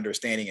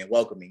understanding and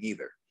welcoming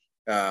either.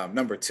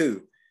 Number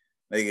 2,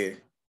 nigga,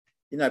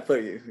 you not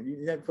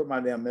put my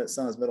damn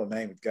son's middle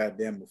name with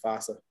goddamn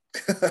Mufasa.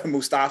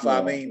 Mustafa, yeah.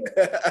 I mean.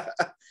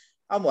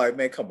 I'm like,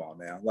 man, come on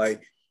now.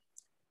 Like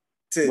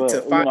to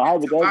find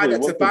out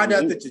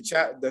that your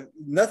child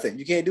nothing,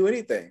 you can't do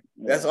anything.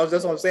 Yeah. That's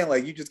what I'm saying.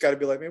 Like, you just gotta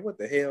be like, man, what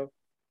the hell?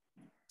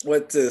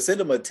 What, to send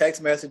them a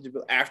text message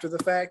after the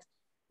fact?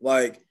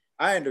 Like,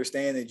 I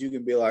understand that you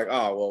can be like,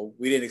 oh well,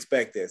 we didn't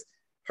expect this.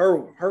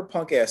 Her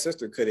punk ass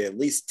sister could at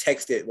least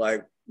text it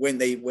like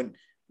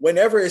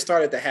whenever it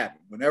started to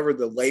happen, whenever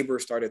the labor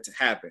started to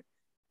happen,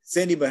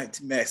 send him a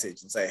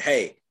message and say,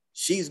 hey,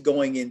 she's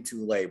going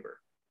into labor.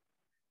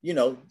 You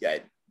know,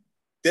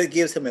 that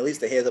gives him at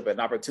least a heads up,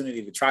 an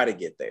opportunity to try to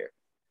get there.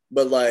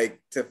 But like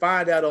to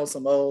find out on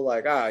some old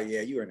like,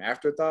 yeah, you were an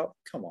afterthought.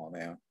 Come on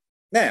now.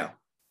 Now,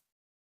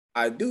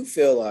 I do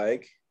feel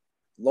like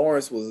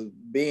Lawrence was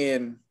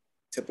being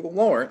typical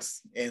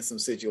Lawrence in some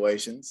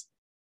situations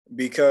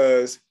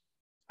because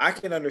I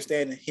can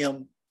understand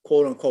him,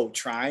 quote unquote,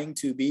 trying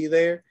to be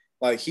there.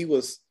 Like he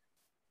was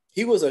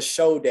a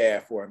show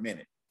dad for a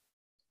minute.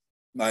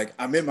 Like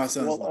I'm in my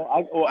son's life.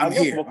 I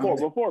guess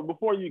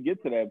before you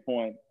get to that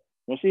point,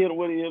 when she hit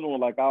Woody Hill,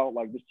 like I'll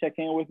like just check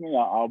in with me.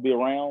 I'll be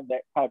around.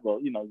 That type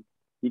of,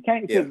 you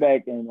can't sit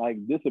back and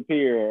like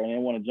disappear and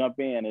then want to jump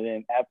in, and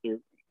then after,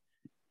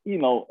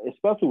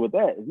 especially with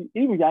that,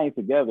 even y'all ain't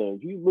together.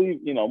 If you leave,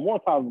 more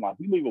times than not,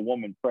 if you leave a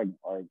woman pregnant,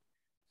 right,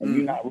 and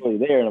you're not really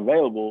there and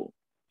available,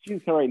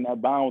 she's creating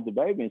that bond with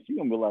the baby, and she's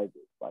gonna be like,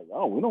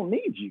 oh, we don't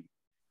need you.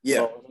 Yeah,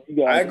 so you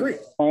got I agree.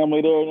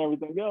 Family there and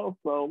everything else.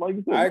 So like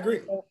you said, I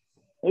agree.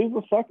 He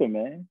was a sucker,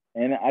 man,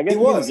 and I guess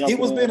he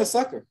was being a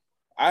sucker.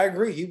 I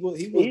agree. He was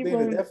being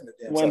a definite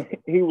damn when sucker.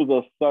 He was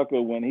a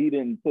sucker when he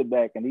didn't sit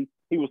back and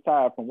he was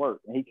tired from work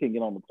and he couldn't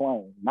get on the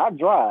plane, not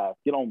drive,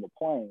 get on the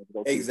plane.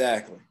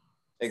 Exactly.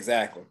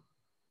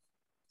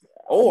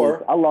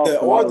 Or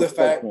the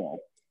fact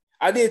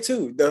I did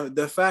too.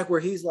 The fact where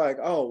he's like,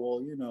 oh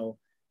well,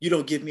 you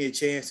don't give me a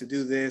chance to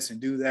do this and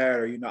do that,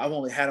 or I've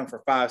only had him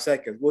for 5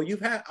 seconds. Well, you've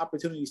had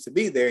opportunities to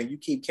be there and you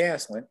keep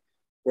canceling,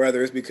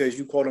 whether it's because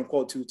you quote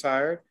unquote too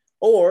tired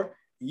or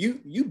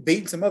you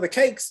beating some other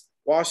cakes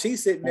while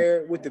she's sitting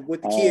there with the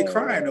kid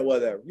crying or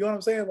whatever. You know what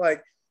I'm saying?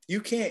 Like you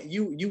can't,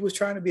 you was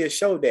trying to be a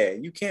show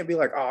dad. You can't be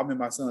like, oh, I'm in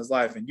my son's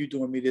life and you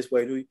doing me this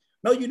way.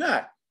 No, you're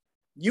not.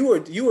 You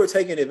were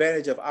taking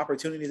advantage of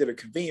opportunities that are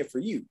convenient for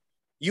you.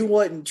 You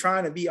wasn't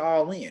trying to be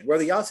all in.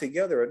 Whether y'all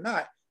together or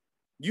not,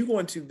 you're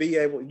going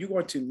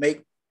to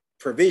make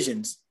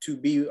provisions to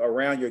be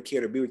around your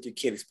kid or be with your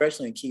kid,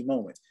 especially in key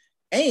moments.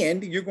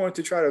 And you're going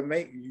to try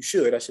to you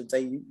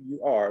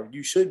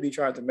should be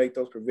trying to make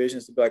those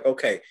provisions to be like,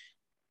 okay,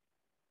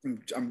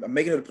 I'm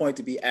making it a point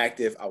to be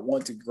active. I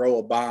want to grow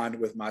a bond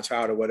with my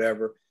child or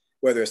whatever,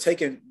 whether it's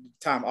taking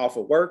time off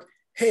of work.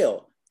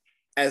 Hell,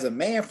 as a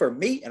man, for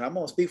me, and I'm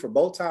going to speak for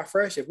both Ty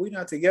Fresh, if we're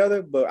not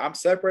together, but I'm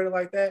separated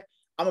like that,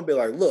 I'm going to be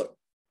like, look,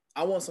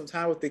 I want some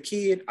time with the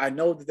kid. I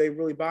know that they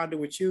really bonded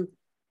with you.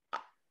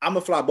 I'm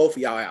going to fly both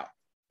of y'all out.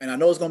 And I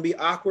know it's going to be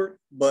awkward,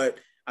 but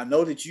I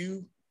know that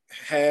you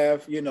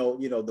have,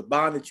 the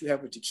bond that you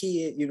have with your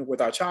kid,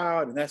 with our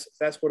child, and that's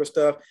sort of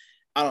stuff.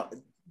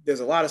 There's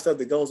a lot of stuff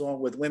that goes on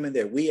with women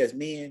that we as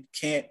men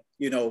can't,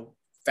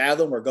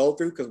 fathom or go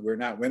through because we're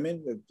not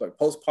women, like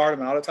postpartum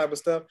and all that type of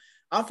stuff.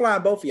 I'm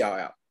flying both of y'all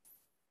out.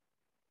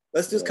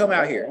 Let's just come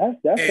out here.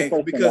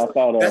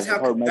 That's how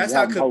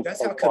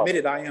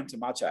committed I am to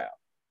my child.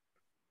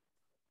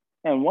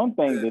 And one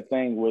thing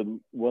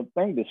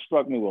that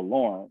struck me with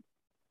Lawrence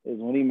is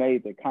when he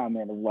made the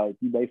comment of like,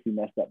 you basically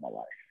messed up my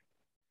life.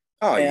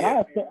 Oh, and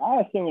yeah.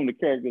 I assume the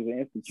characters are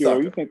insecure.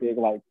 Sucker. You think they're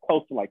like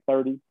close to like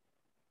 30?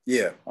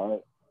 Yeah. All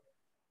right.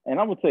 And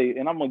I'm gonna tell you,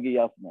 and I'm gonna give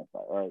y'all some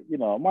insight, right?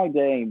 Mike J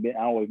ain't been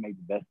always make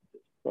the best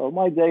decisions. So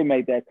Mike J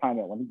made that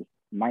comment when he was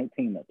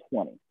 19 or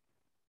 20.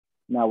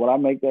 Now, would I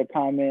make that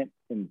comment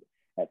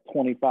at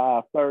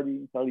 25,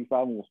 30,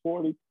 35, and was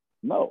 40?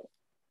 No.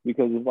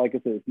 Because it's like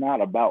I said, it's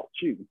not about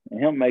you. And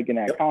him making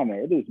that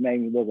comment, it just made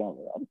me look on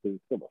it. I'm still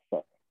a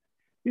sucker.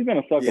 He's been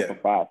a sucker for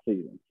 5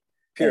 seasons.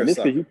 And this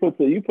because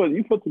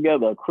you put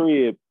together a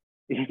crib,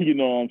 you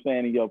know what I'm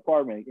saying, in your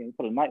apartment and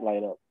put a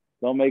nightlight up.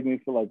 Don't make me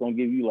feel like don't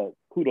give you like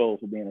kudos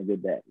for being a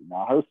good daddy.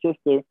 Now her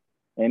sister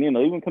and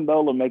even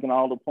Condola making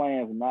all the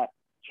plans and not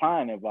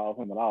trying to involve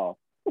him at all,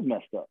 was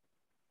messed up.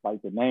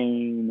 Like the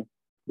name,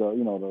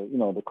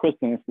 the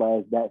Christian /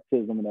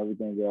 baptism and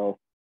everything else.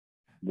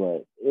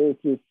 But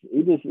it just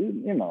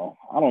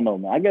I don't know,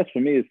 man. I guess for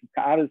me,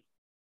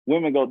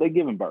 women they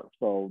giving birth,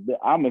 so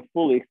I'm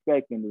fully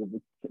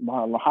expecting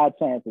my high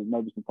chances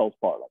maybe some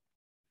postpartum.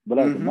 But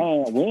as a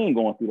man, we ain't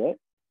going through that.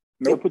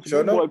 Nope, put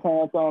your boy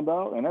pants on,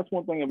 dog. And that's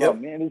one thing about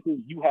men is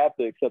you have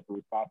to accept the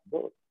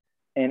responsibility.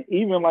 And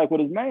even like what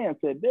his man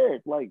said,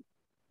 Derek, like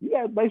you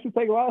got to basically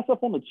take a lot of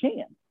stuff on the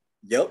chin.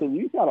 Yep. So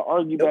you got to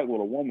argue back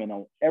with a woman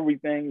on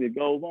everything that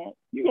goes on.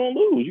 You're gonna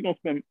lose. You're gonna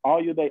spend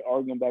all your day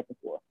arguing back and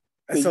forth.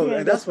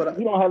 And that's what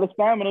you don't have the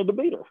stamina to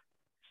beat her.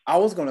 I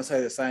was gonna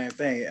say the same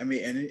thing. I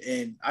mean,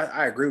 and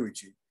I agree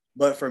with you.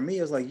 But for me,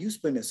 it's like you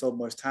spending so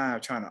much time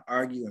trying to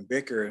argue and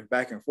bicker and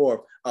back and forth.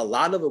 A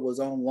lot of it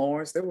was on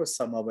Lawrence. There was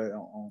some of it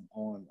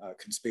on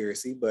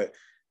conspiracy, but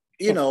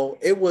it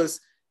was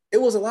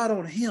a lot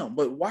on him.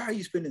 But why are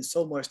you spending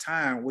so much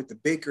time with the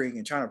bickering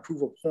and trying to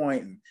prove a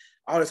point and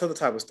all this other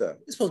type of stuff?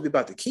 It's supposed to be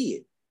about the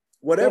kid.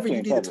 Whatever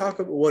you need to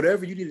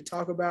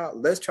talk about,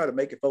 let's try to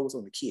make it focus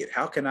on the kid.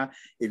 How can I,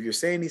 if you're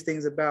saying these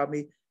things about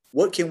me,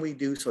 what can we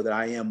do so that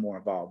I am more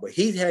involved? But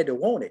he had to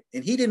want it,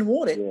 and he didn't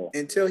want it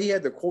until he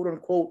had the quote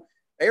unquote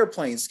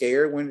airplane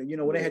scare when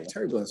they had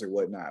turbulence or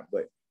whatnot.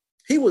 But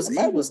he was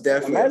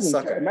definitely a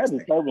sucker.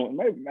 Imagine turbulence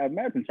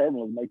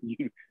making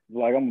you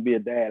like, I'm gonna be a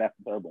dad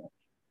after turbulence.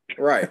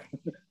 Right.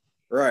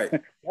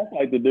 That's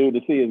like the dude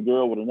to see his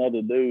girl with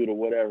another dude or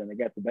whatever, and they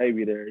got the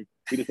baby there.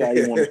 He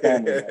decided he wanted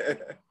family.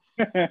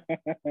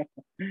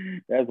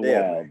 That's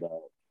wild,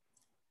 dog.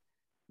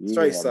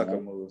 Straight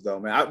sucker moves, though,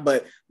 man.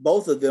 But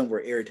both of them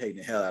were irritating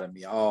the hell out of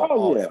me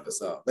all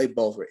episode. They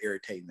both were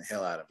irritating the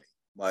hell out of me,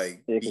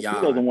 like beyond.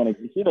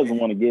 She doesn't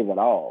want to give it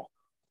all.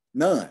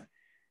 None.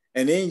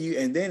 And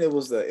then it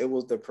was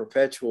the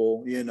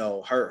perpetual, you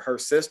know, her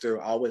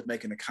sister always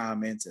making the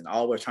comments and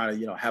always trying to,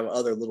 you know, have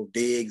other little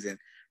digs and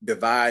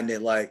dividing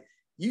it. Like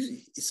you,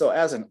 so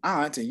as an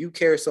aunt and you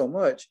care so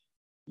much,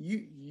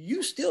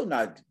 you still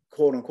not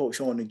quote unquote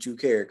showing that you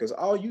care, because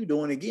all you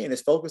doing again is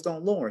focused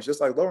on Lawrence,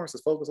 just like Lawrence is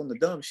focused on the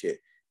dumb shit.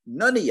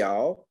 None of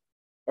y'all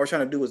are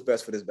trying to do what's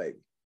best for this baby,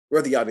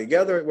 whether y'all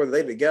together, whether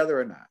they together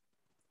or not.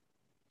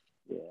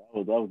 Yeah,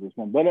 that was just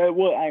one. But I ain't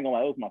gonna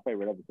lie, it was my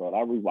favorite episode.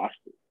 I rewatched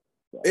it.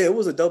 So. It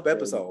was a dope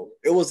episode.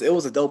 It was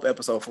a dope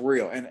episode for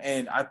real.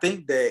 And I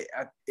think that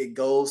it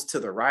goes to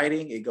the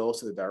writing, it goes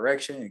to the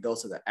direction, it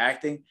goes to the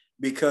acting,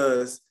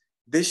 because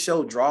this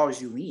show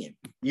draws you in.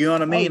 You know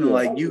what I mean?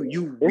 Like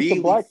you really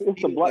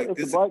it's the black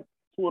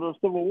Twitter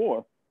Civil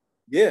War.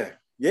 Yeah.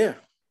 Yeah,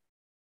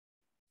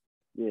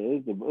 it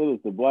is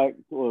the black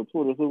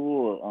Twitter Civil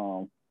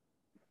War.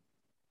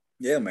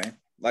 Yeah, man.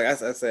 Like I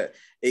said,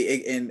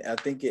 and I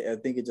think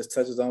it just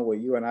touches on what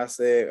you and I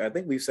said. I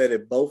think we've said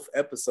it both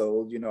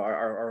episodes. You know,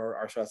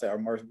 our should I say our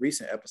most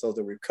recent episodes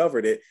that we've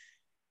covered it.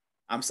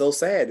 I'm so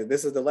sad that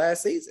this is the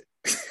last season.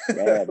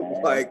 Yeah,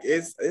 like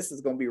this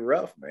is gonna be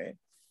rough, man.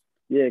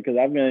 Yeah, because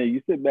I mean,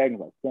 you sit back and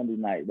it's like Sunday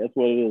night. That's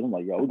what it is. I'm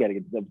like, yo, we got to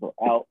get this episode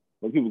out,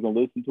 but people can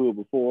listen to it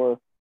before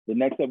the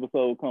next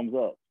episode comes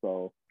up.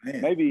 So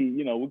maybe,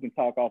 you know, we can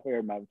talk off air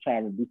about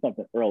trying to do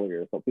something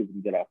earlier so people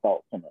can get our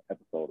thoughts on the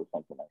episode or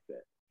something like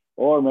that.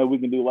 Or maybe we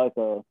can do like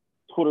a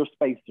Twitter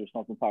space or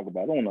something to talk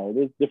about. I don't know.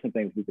 There's different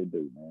things we could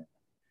do, man.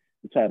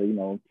 To try to, you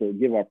know, to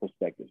give our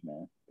perspectives,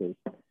 man. Because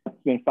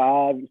it's been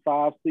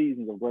five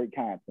seasons of great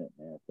content,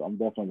 man. So I'm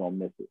definitely going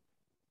to miss it.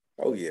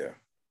 Oh, yeah.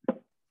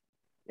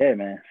 Yeah,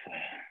 man.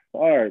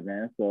 All right,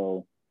 man.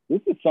 So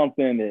this is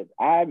something that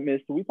I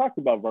missed. We talked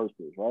about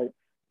verses, right?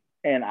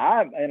 And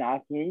I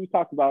when we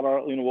talked about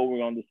our, you know, what we're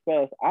going to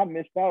discuss, I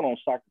missed out on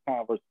Shaka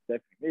Khan versus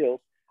Stephanie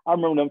Mills. I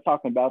remember them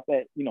talking about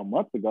that, you know,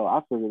 months ago.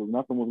 I figured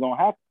nothing was going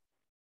to happen.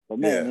 But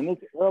man, and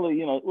it's early,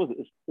 you know,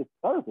 it's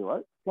Thursday,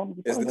 right?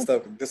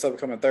 This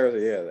upcoming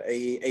Thursday, yeah,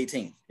 the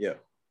 18th, yeah.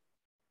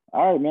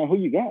 All right, man. Who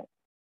you got?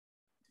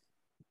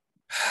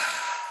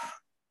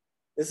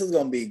 This is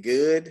going to be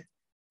good.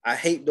 I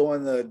hate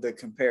doing the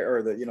compare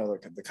or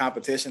the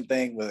competition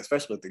thing, but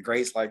especially with the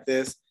greats like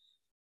this.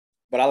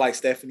 But I like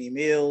Stephanie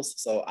Mills,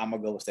 so I'm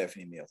gonna go with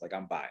Stephanie Mills. Like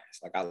I'm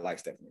biased. Like I like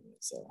Stephanie Mills.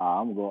 So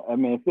I'm going. I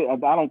mean,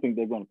 I don't think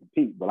they're going to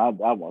compete, but I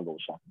want to go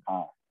with Shaka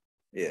Khan.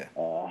 Yeah.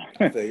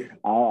 I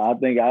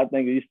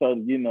think you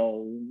started, you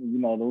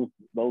know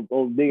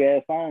those big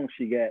ass songs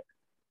she got.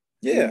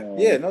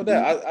 Yeah, no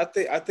doubt.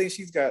 I think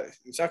she's got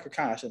Shaka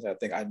Khan.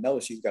 I know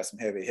she's got some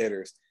heavy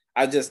hitters.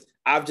 I've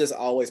just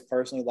always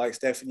personally liked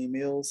Stephanie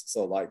Mills,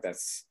 so like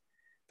that's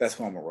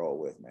who I'm gonna roll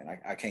with, man.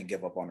 I can't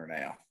give up on her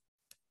now.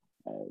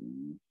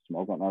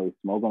 Smoking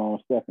on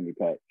a Stephanie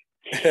pack.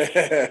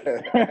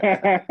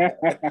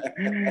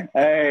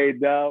 Hey,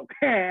 dog.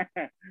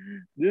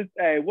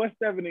 What's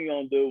Stephanie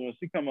gonna do when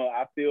she come up?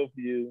 I feel for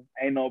you.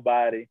 Ain't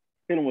nobody.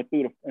 Hit him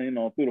through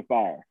the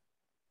fire.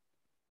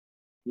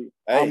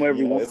 I'm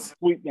everyone.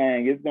 Sweet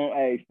gang. It's gonna.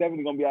 Hey,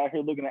 Stephanie gonna be out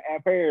here looking at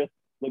Aunt Paris,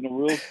 looking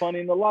real funny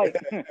in the light.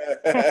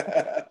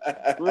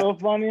 Real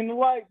funny in the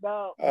light,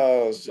 dog.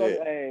 Oh shit. So,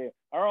 hey,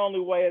 her only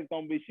way is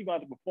gonna be she gonna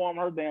have to perform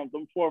them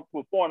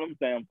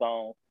damn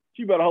songs.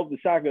 She better hope that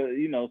Shaka,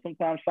 you know,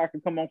 sometimes Shaka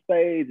come on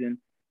stage and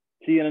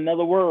she in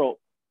another world.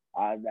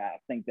 I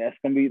think that's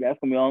gonna be the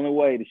only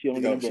way that she'll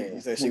get in. You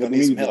said she gonna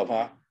need some help,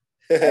 huh?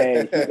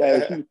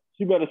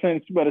 She better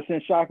send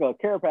Shaka a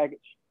care package.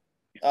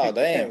 Oh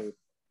damn.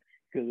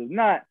 Because if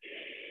not,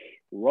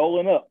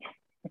 rolling up.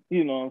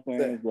 You know what I'm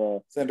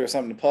saying? Send her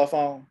something to puff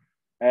on.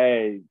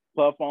 Hey,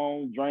 puff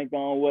on, drink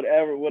on,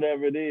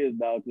 whatever it is,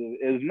 dog.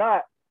 It's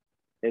not.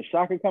 If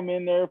Shaka come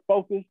in there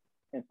focused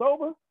and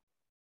sober,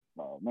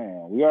 oh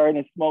man, we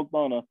already smoked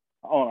on a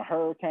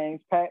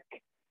Hurricanes pack,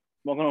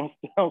 smoking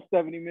on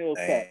 70 mils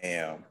pack.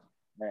 Damn.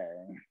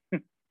 Man.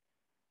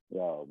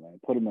 Yo, man,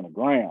 put him in the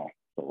ground.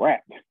 It's a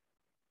wrap.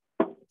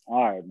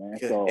 All right, man.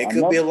 It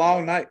could be a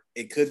long night.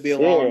 It could be a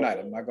long night.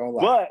 I'm not gonna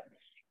lie. But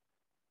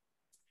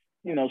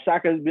you know,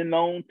 Shaka has been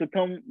known to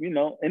come, you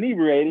know,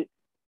 inebriated.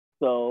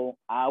 So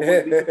I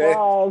wouldn't be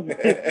surprised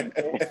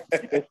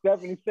if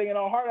Stephanie's singing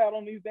her heart out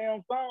on these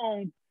damn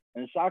songs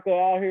and Shaka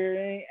out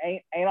here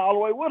ain't all the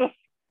way with us.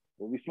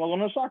 We'll be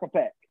smoking a Shaka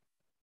pack.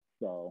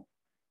 So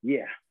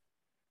yeah.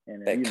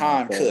 And that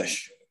Con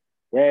Kush.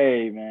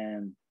 Hey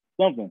man,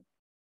 something.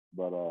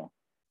 But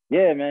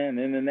yeah, man.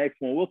 And the next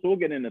one, we'll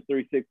get into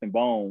 3 6 and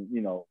Bone, you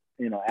know,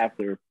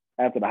 after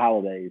the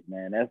holidays,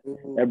 man.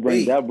 That'll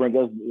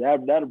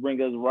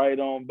bring us right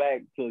on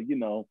back to, you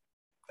know,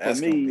 for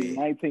me,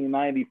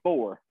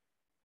 1994.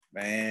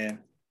 Man,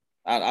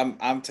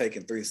 I'm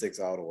taking 3-6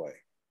 all the way.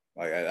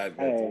 Like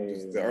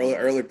the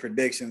early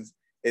predictions,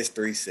 it's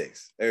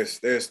 3-6.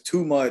 There's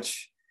too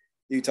much.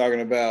 You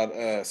talking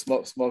about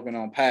smoking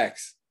on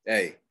packs?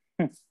 Hey,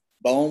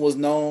 Bone was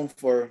known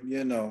for,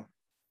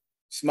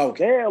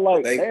 smoking. They had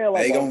like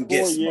a gonna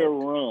get 4-year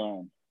smoked.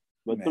 run,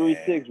 but Man.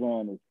 3-6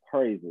 run is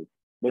crazy.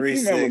 But you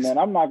 3-6. remember, man,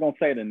 I'm not gonna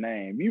say the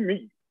name.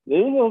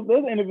 There's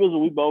an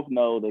individual we both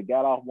know that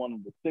got off one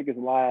of the sickest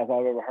lies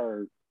I've ever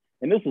heard.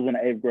 And this was in the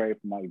 8th grade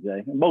for Mike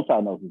J. And both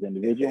sides know this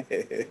individual.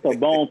 So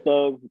Bone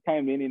Thugs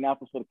came to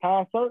Indianapolis for the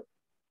concert.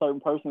 Certain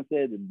person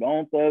said that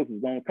Bone Thugs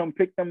was gonna come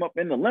pick them up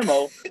in the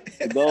limo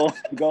to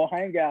go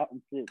hang out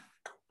and shit.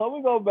 So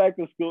we go back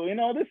to school.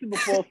 This is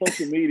before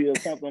social media or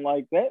something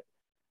like that.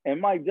 And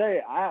Mike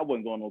J, I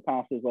wasn't going to no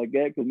concerts like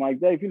that because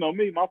Mike J, if you know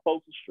me, my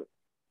folks are strict.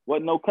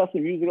 Wasn't no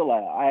custom music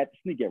allowed. I had to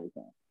sneak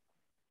everything.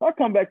 So I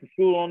come back to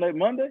school on that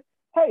Monday.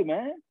 Hey,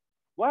 man,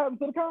 what happened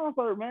to the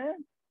concert,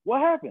 man?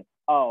 What happened?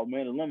 Oh,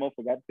 man, the limo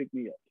forgot to pick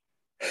me up.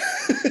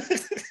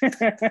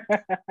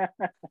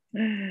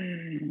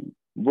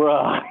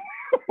 Bruh.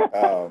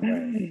 Oh,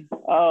 man.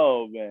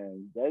 Oh,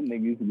 man. That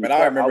nigga used to be... Man,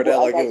 I remember that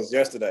like it was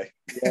yesterday.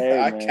 Hey,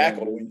 I man,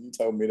 cackled when you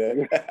told me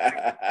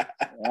that.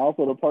 And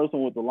also the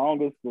person with the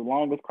longest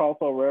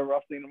crossover ever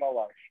I've seen in my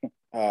life.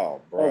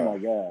 Oh, bro. Oh, my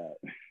God.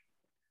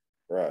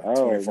 Bro,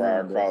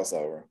 24-hour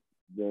crossover.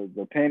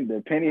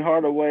 The Penny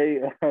Hardaway,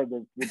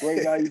 the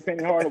great value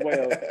Penny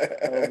Hardaway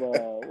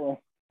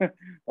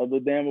of the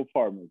damn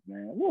apartments,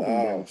 man. What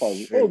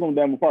was them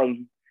damn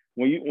apartments?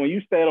 When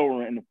you stayed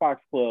over in the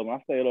Fox Club, and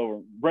I stayed over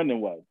in Brendan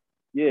Way.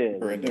 Yeah,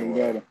 Brendan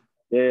Way.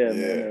 Yeah,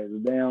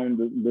 man.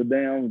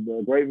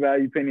 The great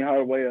value Penny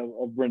Hardaway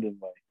of Brendan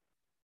Way.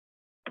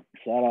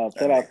 Shout out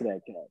to that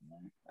cat,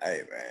 man.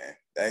 Hey, man,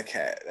 that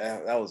cat,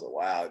 that was a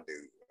wild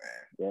dude.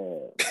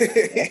 Yeah,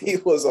 he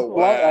was a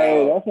wild.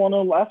 Hey, that's one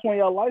of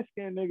y'all light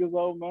skinned niggas,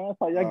 though, man. That's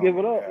how y'all give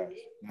it up.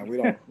 No, we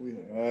don't.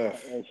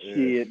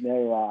 Shit,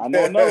 never mind. I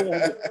know another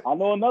one. I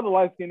know another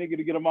light skinned nigga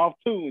to get him off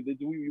too. That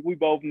we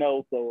both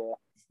know. So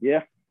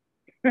yeah,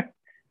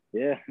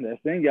 yeah,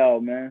 that's in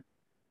y'all, man.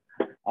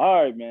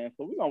 All right, man.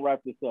 So we're gonna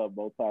wrap this up,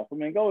 both sides. I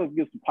mean, go and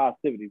get some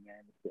positivity,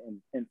 man,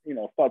 and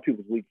start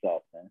people's weeks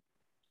off, man.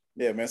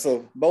 Yeah, man.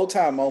 So bow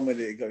tie moment,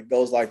 it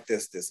goes like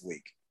this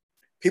week.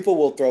 People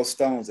will throw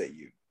stones at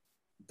you.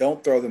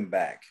 Don't throw them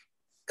back.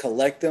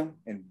 Collect them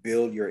and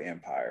build your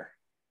empire.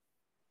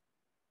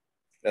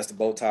 That's the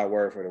bow tie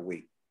word for the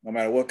week. No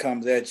matter what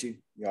comes at you,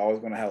 you're always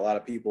going to have a lot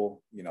of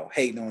people,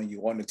 hating on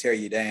you, wanting to tear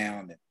you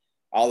down, and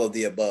all of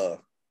the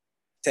above.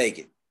 Take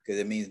it because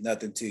it means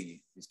nothing to you.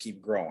 Just keep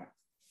growing.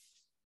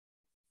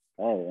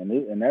 Oh,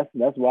 and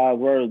that's wise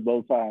words,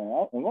 bow tie.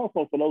 And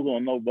also for those who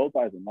don't know, bow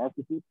tie is a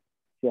narcissist.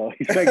 So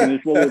he's making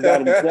this really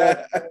about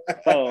himself.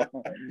 So,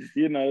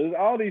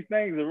 all these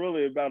things are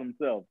really about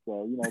himself.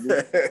 So,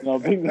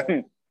 people,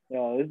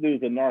 this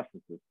dude's a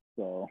narcissist.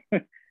 So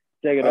check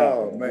it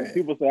out. Man.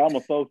 People say I'm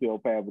a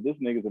sociopath, but this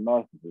nigga's a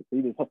narcissist.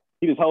 He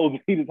just holds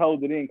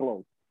it in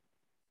close.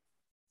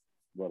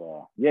 But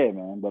yeah,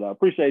 man. But I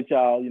appreciate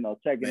y'all,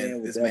 checking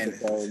in with this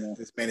episode, man.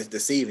 This man is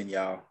deceiving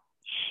y'all.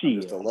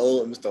 Shit.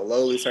 Mr.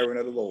 Lowly servant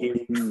of the Lord.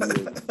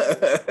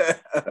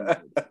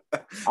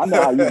 I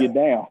know how you get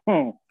down.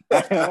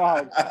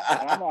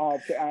 I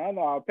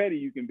know how petty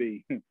you can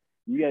be.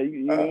 You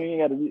ain't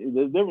got to.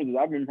 The difference is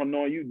I've been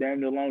knowing you damn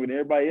near longer than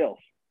everybody else.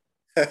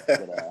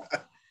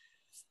 But,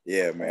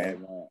 yeah,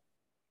 man.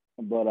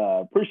 But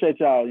appreciate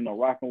y'all,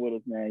 rocking with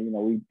us, man.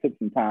 We took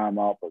some time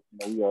off, but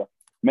we are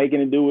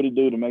making it do what it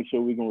do to make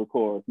sure we can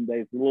record. Some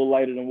days a little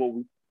later than what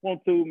we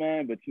want to,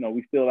 man. But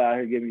we still out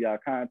here giving y'all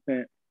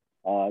content.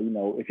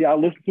 If y'all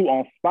listen to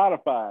on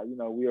Spotify,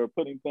 we are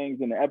putting things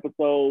in the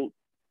episodes.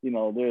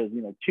 There's,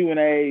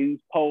 Q&As,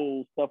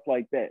 polls, stuff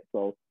like that.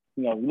 So,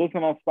 if you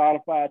listen on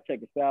Spotify,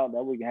 check us out.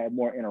 That way we can have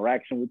more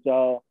interaction with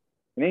y'all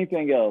and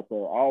anything else.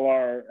 So all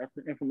our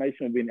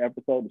information will be in the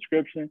episode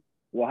description.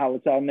 We'll holler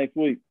at y'all next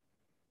week.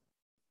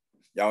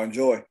 Y'all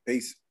enjoy.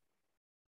 Peace.